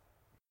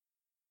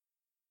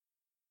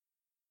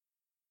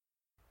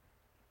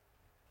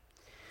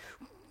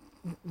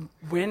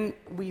 When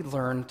we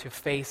learn to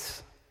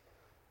face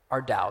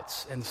our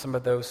doubts and some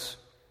of those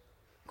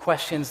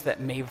questions that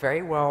may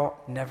very well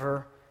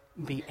never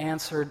be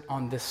answered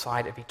on this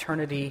side of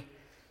eternity,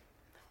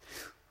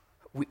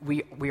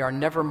 we are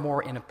never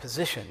more in a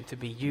position to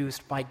be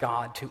used by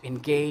God to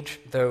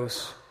engage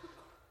those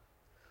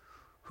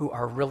who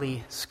are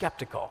really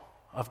skeptical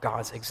of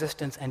God's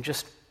existence and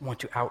just want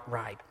to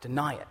outright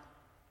deny it.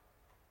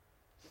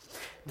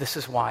 This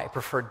is why I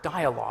prefer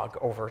dialogue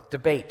over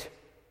debate.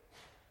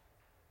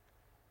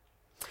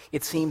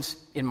 It seems,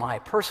 in my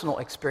personal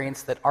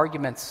experience, that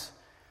arguments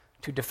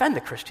to defend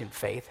the Christian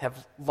faith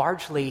have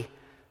largely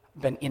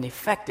been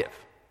ineffective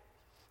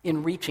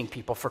in reaching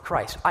people for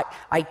Christ.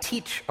 I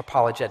teach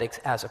apologetics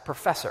as a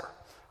professor.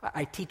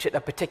 I teach it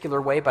a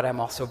particular way, but I'm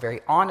also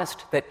very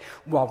honest that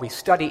while we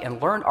study and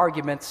learn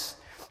arguments,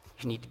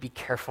 you need to be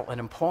careful in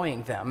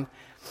employing them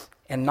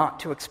and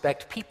not to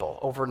expect people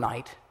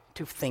overnight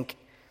to think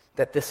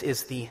that this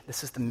is the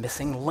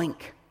missing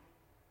link.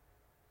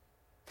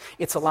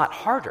 It's a lot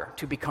harder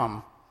to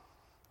become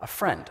a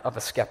friend of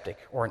a skeptic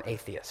or an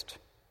atheist.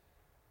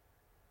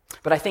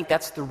 But I think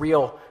that's the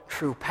real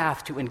true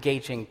path to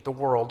engaging the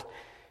world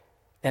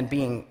and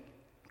being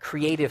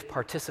creative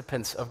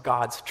participants of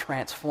God's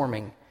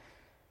transforming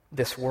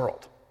this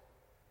world.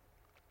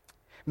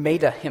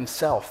 Maida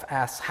himself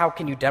asks, how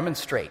can you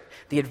demonstrate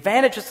the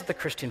advantages of the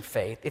Christian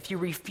faith if you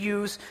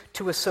refuse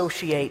to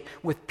associate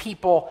with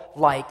people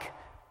like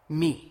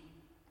me?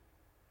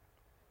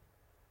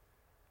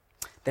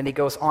 Then he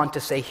goes on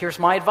to say, here's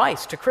my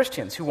advice to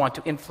Christians who want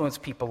to influence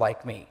people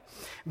like me.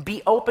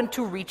 Be open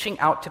to reaching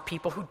out to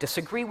people who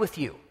disagree with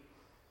you,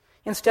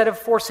 instead of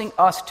forcing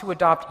us to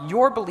adopt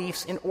your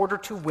beliefs in order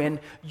to win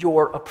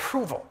your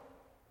approval.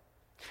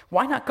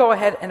 Why not go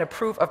ahead and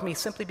approve of me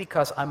simply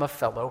because I'm a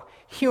fellow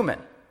human?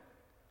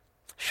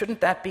 Shouldn't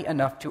that be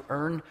enough to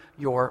earn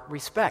your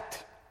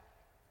respect?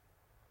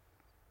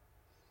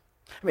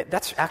 I mean,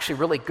 that's actually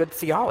really good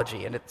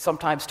theology, and it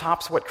sometimes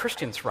tops what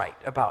Christians write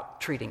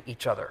about treating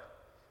each other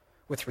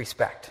with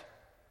respect.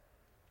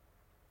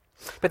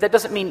 But that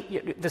doesn't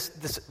mean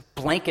this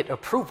blanket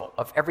approval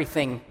of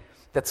everything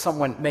that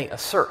someone may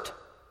assert.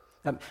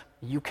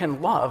 You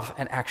can love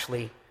and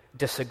actually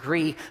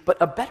disagree, but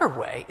a better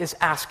way is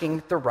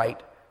asking the right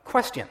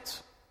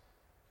questions.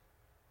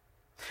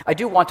 I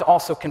do want to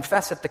also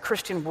confess that the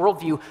Christian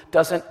worldview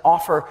doesn't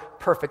offer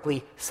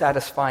perfectly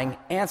satisfying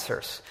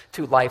answers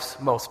to life's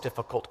most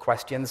difficult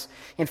questions.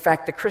 In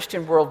fact, the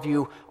Christian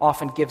worldview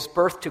often gives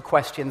birth to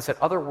questions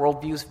that other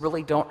worldviews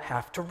really don't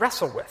have to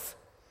wrestle with.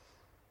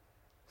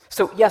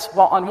 So yes,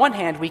 while on one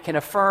hand we can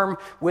affirm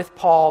with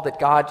Paul that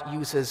God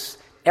uses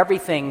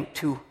everything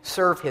to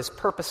serve his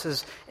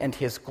purposes and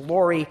his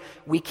glory,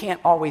 we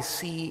can't always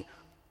see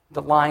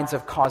the lines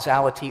of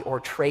causality or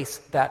trace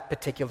that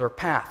particular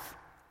path.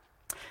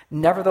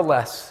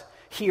 Nevertheless,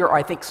 here are,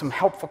 I think, some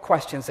helpful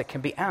questions that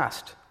can be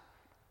asked.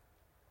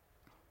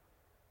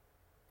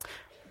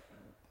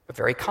 A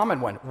very common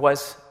one: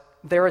 was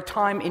there a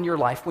time in your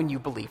life when you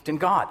believed in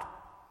God?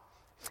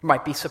 You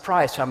might be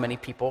surprised how many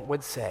people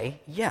would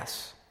say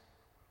yes.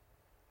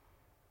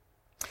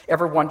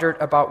 Ever wondered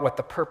about what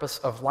the purpose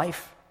of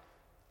life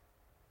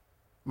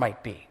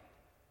might be?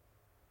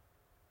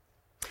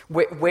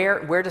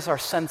 Where does our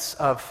sense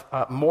of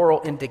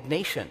moral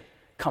indignation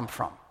come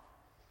from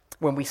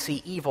when we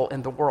see evil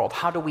in the world?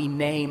 How do we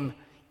name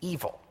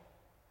evil?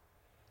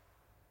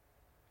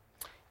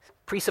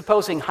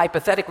 Presupposing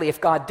hypothetically,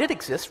 if God did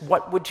exist,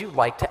 what would you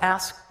like to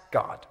ask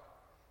God?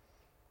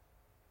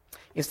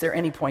 Is there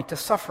any point to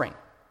suffering?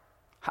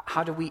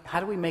 How do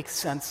we make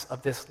sense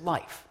of this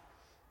life?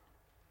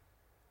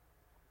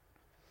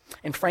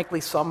 And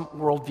frankly, some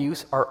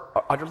worldviews are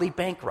utterly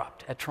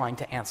bankrupt at trying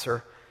to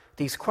answer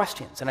these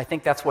questions. And I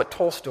think that's what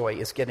Tolstoy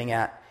is getting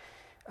at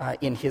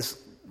in his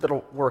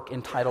little work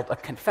entitled A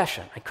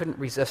Confession. I couldn't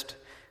resist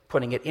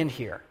putting it in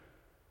here.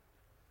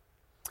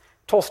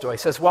 Tolstoy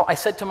says, "Well, I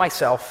said to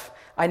myself,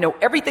 I know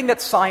everything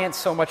that science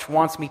so much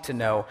wants me to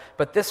know,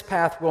 but this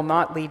path will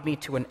not lead me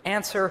to an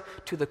answer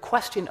to the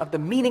question of the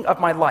meaning of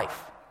my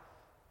life.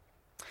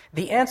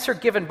 The answer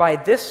given by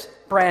this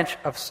branch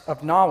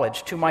of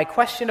knowledge to my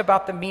question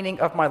about the meaning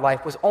of my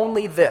life was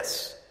only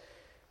this: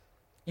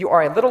 you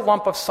are a little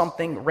lump of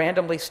something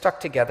randomly stuck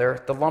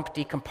together. The lump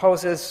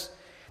decomposes.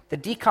 The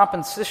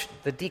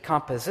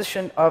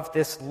decomposition of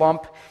this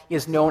lump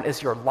is known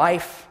as your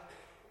life.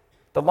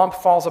 The lump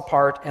falls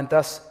apart, and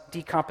thus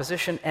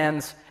decomposition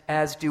ends,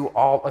 as do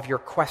all of your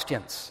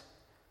questions."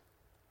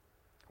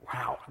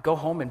 Wow, go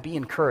home and be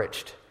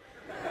encouraged.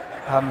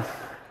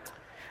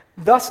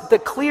 Thus, the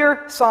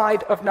clear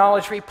side of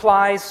knowledge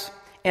replies,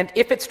 and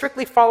if it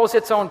strictly follows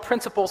its own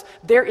principles,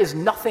 there is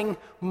nothing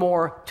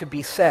more to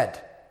be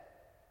said.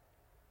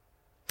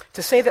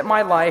 To say that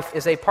my life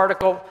is a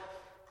particle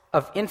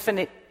of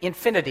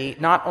infinity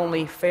not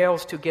only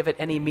fails to give it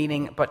any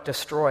meaning, but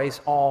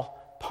destroys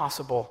all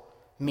possible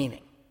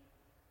meaning.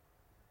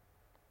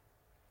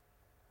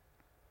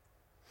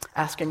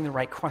 Asking the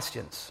right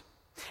questions.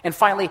 And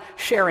finally,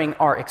 sharing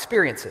our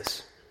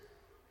experiences.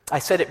 I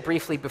said it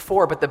briefly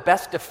before, but the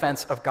best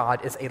defense of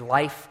God is a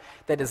life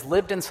that is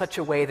lived in such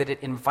a way that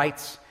it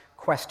invites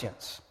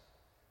questions,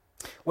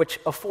 which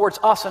affords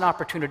us an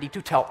opportunity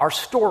to tell our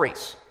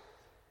stories.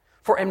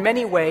 For in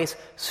many ways,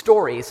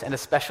 stories, and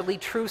especially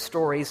true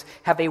stories,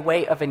 have a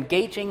way of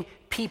engaging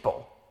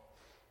people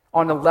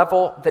on a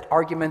level that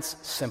arguments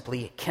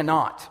simply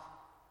cannot.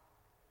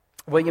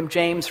 William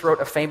James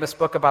wrote a famous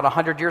book about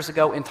 100 years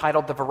ago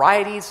entitled The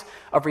Varieties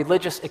of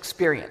Religious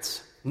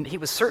Experience. He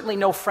was certainly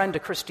no friend to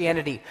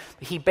Christianity.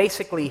 He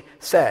basically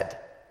said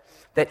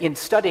that in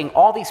studying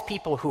all these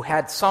people who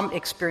had some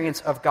experience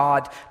of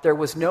God, there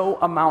was no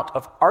amount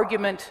of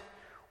argument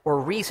or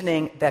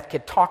reasoning that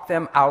could talk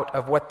them out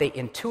of what they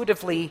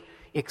intuitively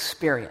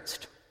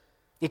experienced.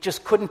 It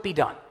just couldn't be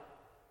done.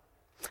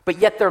 But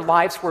yet their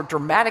lives were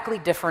dramatically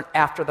different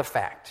after the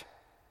fact.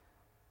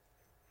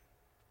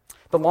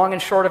 The long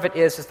and short of it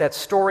is that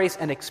stories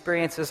and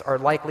experiences are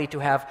likely to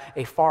have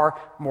a far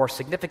more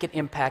significant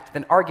impact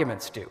than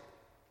arguments do.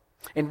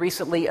 And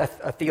recently, a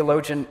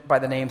theologian by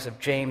the name of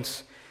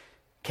James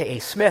K.A.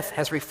 Smith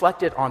has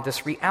reflected on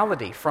this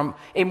reality from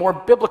a more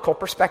biblical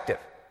perspective,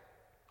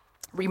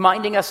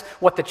 reminding us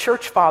what the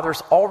church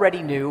fathers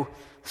already knew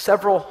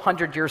several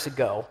hundred years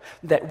ago,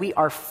 that we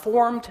are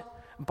formed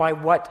by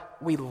what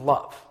we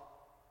love.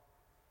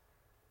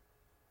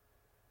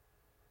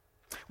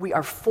 We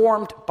are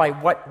formed by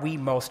what we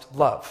most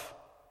love.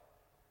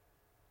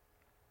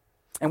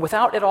 And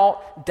without at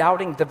all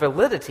doubting the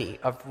validity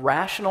of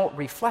rational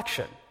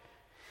reflection,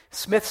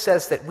 Smith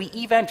says that we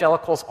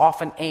evangelicals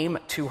often aim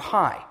too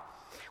high.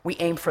 We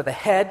aim for the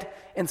head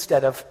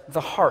instead of the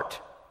heart.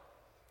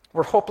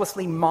 We're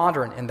hopelessly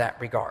modern in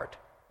that regard.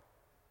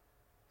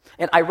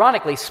 And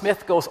ironically,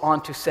 Smith goes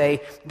on to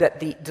say that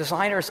the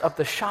designers of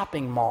the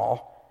shopping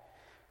mall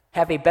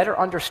have a better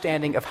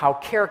understanding of how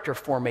character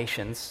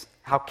formation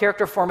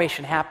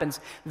happens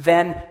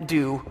than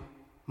do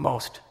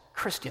most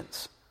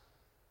Christians.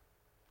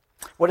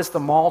 What does the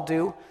mall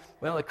do?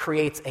 Well, it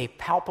creates a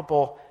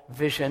palpable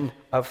vision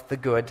of the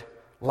good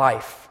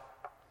life.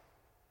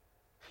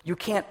 You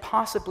can't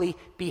possibly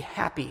be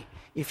happy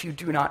if you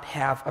do not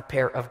have a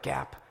pair of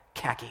Gap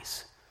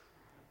khakis.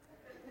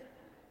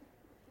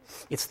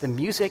 It's the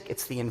music,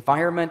 it's the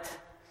environment,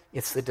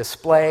 it's the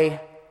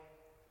display.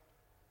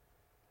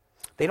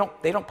 They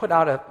don't put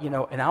out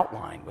an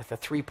outline with a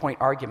 3-point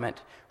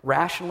argument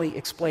rationally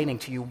explaining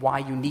to you why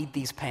you need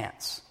these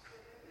pants.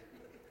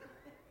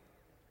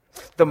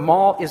 The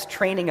mall is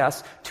training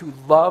us to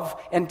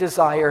love and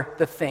desire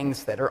the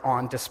things that are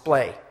on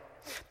display.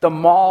 The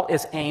mall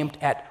is aimed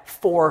at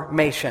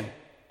formation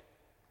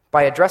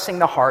by addressing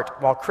the heart,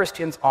 while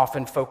Christians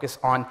often focus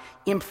on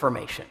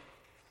information.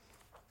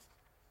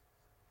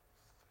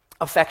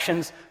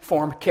 Affections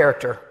form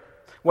character.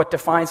 What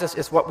defines us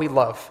is what we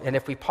love. And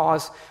if we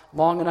pause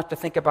long enough to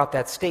think about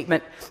that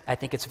statement, I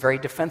think it's very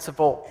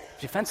defensible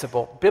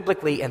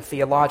biblically and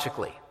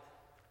theologically.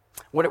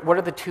 What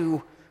are the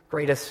two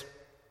greatest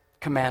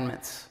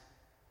commandments?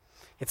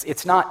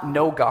 It's not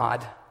know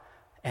God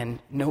and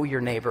know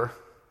your neighbor.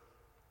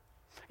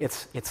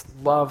 It's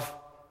love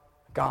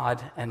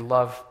God and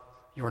love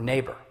your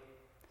neighbor.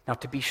 Now,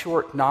 to be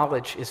sure,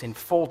 knowledge is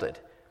enfolded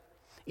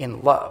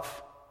in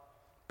love,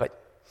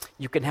 but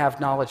you can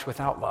have knowledge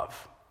without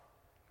love.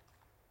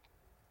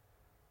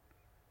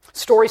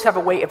 Stories have a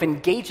way of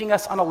engaging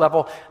us on a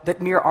level that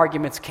mere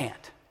arguments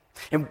can't.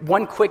 And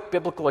one quick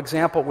biblical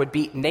example would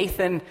be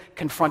Nathan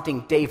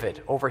confronting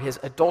David over his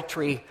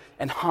adultery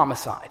and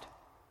homicide.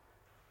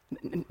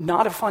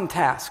 Not a fun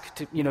task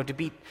to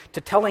be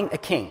telling a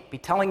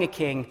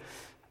king,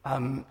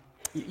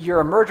 you're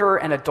a murderer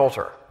and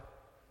adulterer.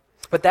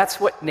 But that's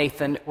what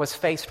Nathan was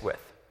faced with.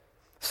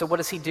 So what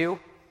does he do?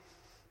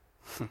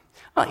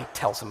 Well, he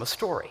tells him a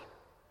story.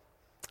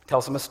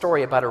 Tells him a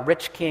story about a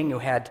rich king who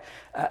had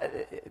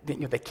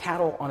the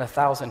cattle on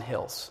 1,000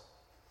 hills.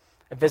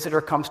 A visitor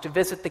comes to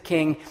visit the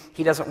king.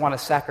 He doesn't want to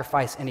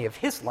sacrifice any of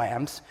his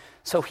lambs,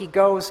 so he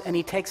goes and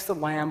he takes the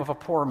lamb of a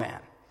poor man.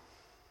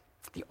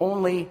 The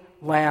only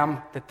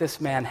lamb that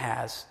this man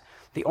has,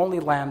 the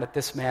only lamb that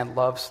this man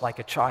loves like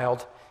a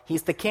child.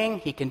 He's the king,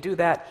 he can do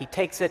that. He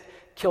takes it,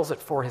 kills it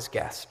for his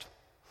guest.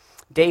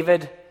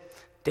 David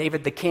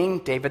the king,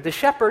 David the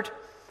shepherd,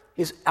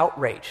 is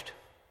outraged.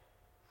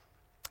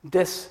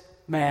 This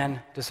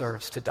man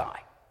deserves to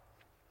die.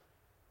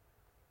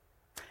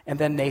 And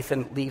then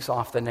Nathan leaves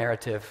off the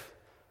narrative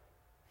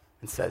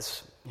and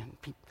says,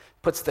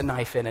 puts the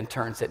knife in and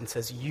turns it and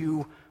says,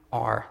 you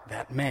are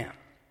that man.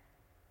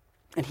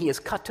 And he is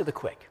cut to the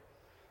quick.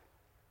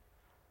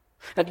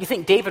 Now, do you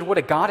think David would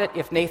have got it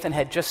if Nathan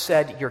had just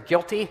said, you're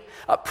guilty?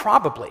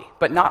 Probably,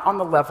 but not on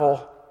the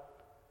level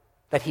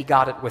that he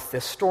got it with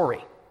this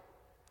story.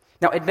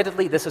 Now,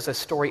 admittedly, this is a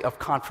story of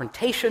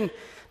confrontation,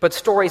 but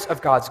stories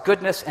of God's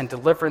goodness and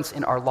deliverance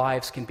in our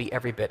lives can be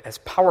every bit as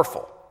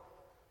powerful.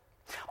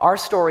 Our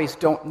stories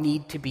don't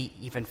need to be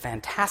even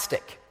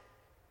fantastic.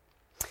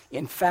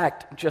 In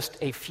fact, just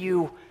a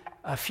few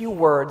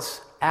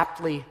words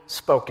aptly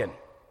spoken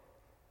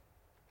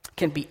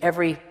can be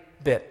every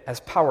bit as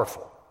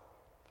powerful.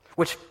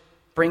 Which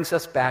brings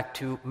us back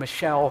to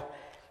Michelle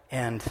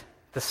and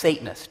the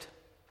Satanist.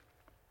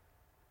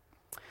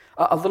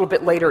 A little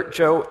bit later,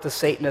 Joe the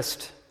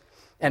Satanist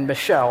and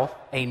Michelle,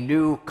 a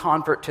new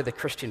convert to the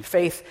Christian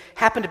faith,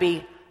 happened to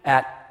be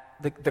at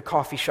the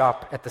coffee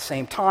shop at the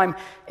same time,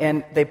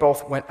 and they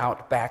both went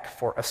out back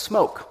for a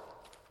smoke.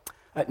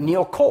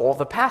 Neil Cole,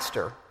 the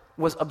pastor,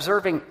 was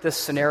observing this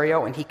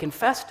scenario, and he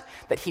confessed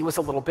that he was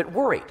a little bit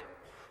worried.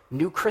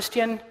 New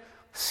Christian,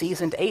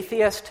 seasoned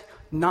atheist,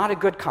 not a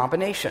good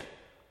combination.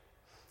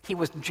 He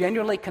was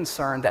genuinely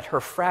concerned that her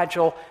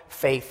fragile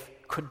faith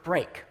could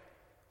break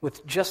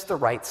with just the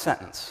right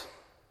sentence.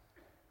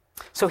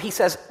 So he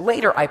says,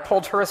 later I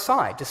pulled her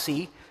aside to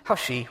see how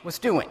she was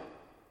doing.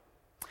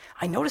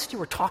 I noticed you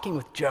were talking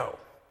with Joe.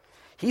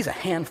 He's a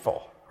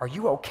handful. Are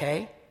you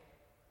okay?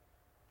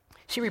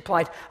 She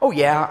replied, oh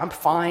yeah, I'm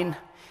fine.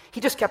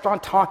 He just kept on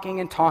talking,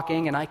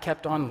 and I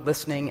kept on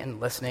listening and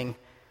listening.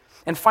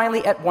 And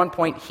finally, at one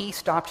point, he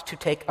stopped to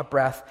take a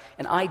breath,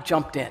 and I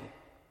jumped in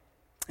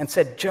and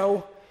said,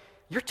 Joe,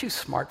 you're too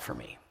smart for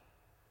me.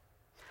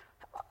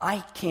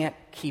 I can't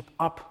keep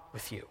up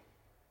with you.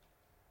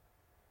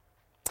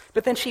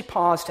 But then she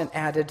paused and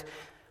added,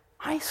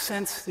 I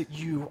sense that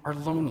you are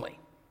lonely.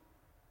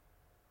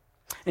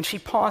 And she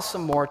paused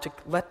some more to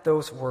let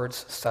those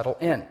words settle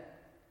in,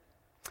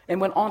 and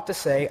went on to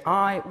say,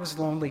 I was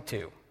lonely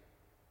too.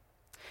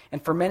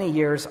 And for many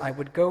years, I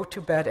would go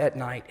to bed at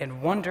night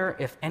and wonder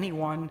if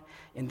anyone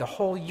in the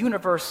whole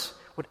universe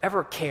would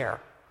ever care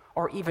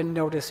or even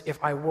notice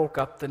if I woke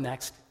up the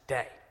next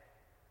day.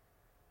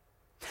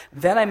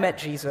 Then I met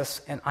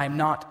Jesus, and I'm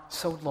not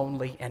so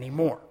lonely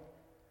anymore,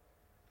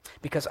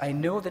 because I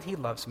know that he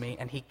loves me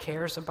and he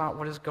cares about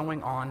what is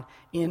going on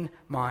in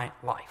my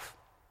life.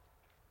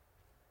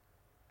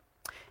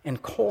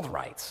 And Cole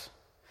writes,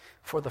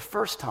 for the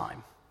first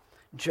time,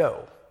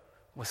 Joe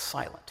was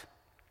silent.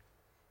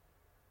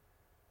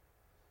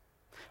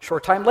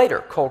 Short time later,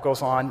 Cole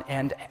goes on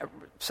and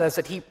says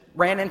that he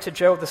ran into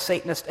Joe the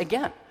Satanist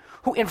again,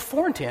 who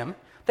informed him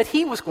that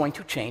he was going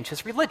to change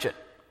his religion.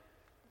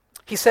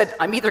 He said,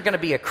 I'm either going to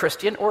be a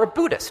Christian or a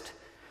Buddhist.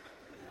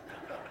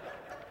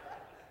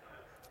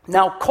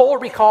 Now, Cole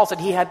recalls that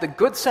he had the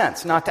good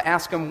sense not to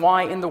ask him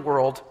why in the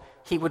world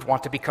he would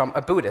want to become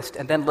a Buddhist,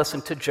 and then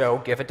listen to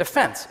Joe give a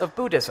defense of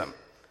Buddhism.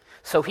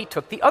 So he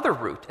took the other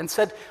route and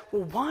said,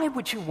 well, why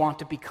would you want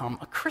to become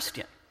a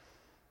Christian?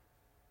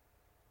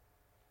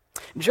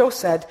 Joe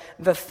said,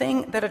 the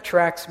thing that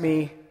attracts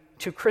me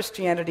to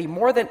Christianity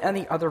more than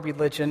any other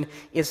religion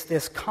is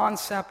this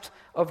concept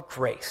of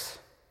grace.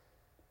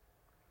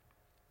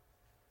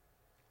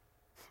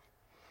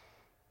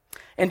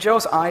 And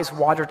Joe's eyes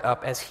watered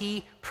up as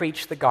he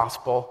preached the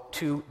gospel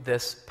to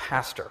this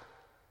pastor.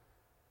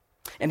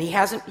 And he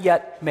hasn't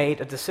yet made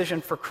a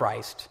decision for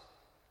Christ,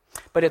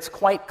 but it's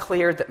quite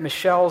clear that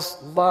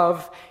Michelle's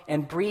love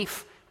and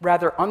brief,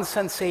 rather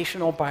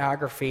unsensational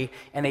biography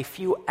and a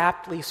few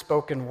aptly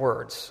spoken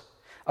words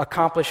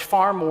accomplish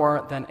far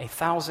more than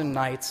 1,000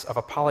 nights of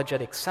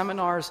apologetic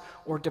seminars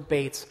or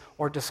debates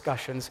or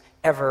discussions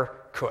ever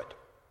could.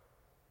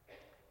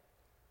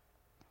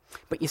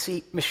 But you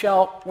see,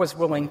 Michelle was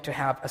willing to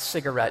have a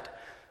cigarette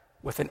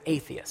with an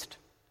atheist.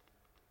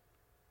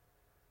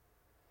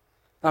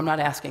 I'm not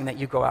asking that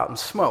you go out and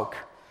smoke.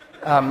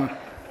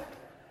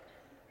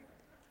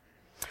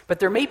 But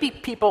there may be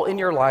people in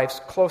your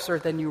lives closer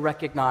than you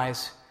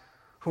recognize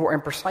who are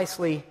in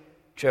precisely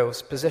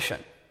Joe's position.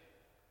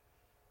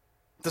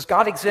 Does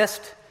God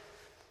exist?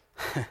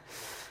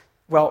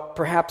 Well,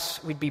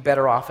 perhaps we'd be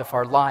better off if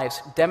our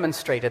lives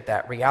demonstrated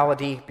that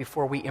reality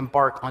before we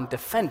embark on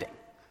defending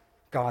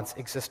God's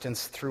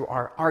existence through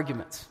our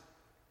arguments.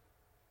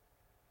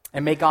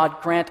 And may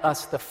God grant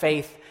us the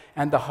faith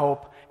and the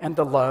hope and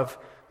the love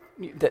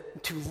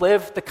to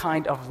live the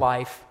kind of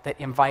life that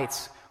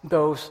invites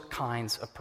those kinds of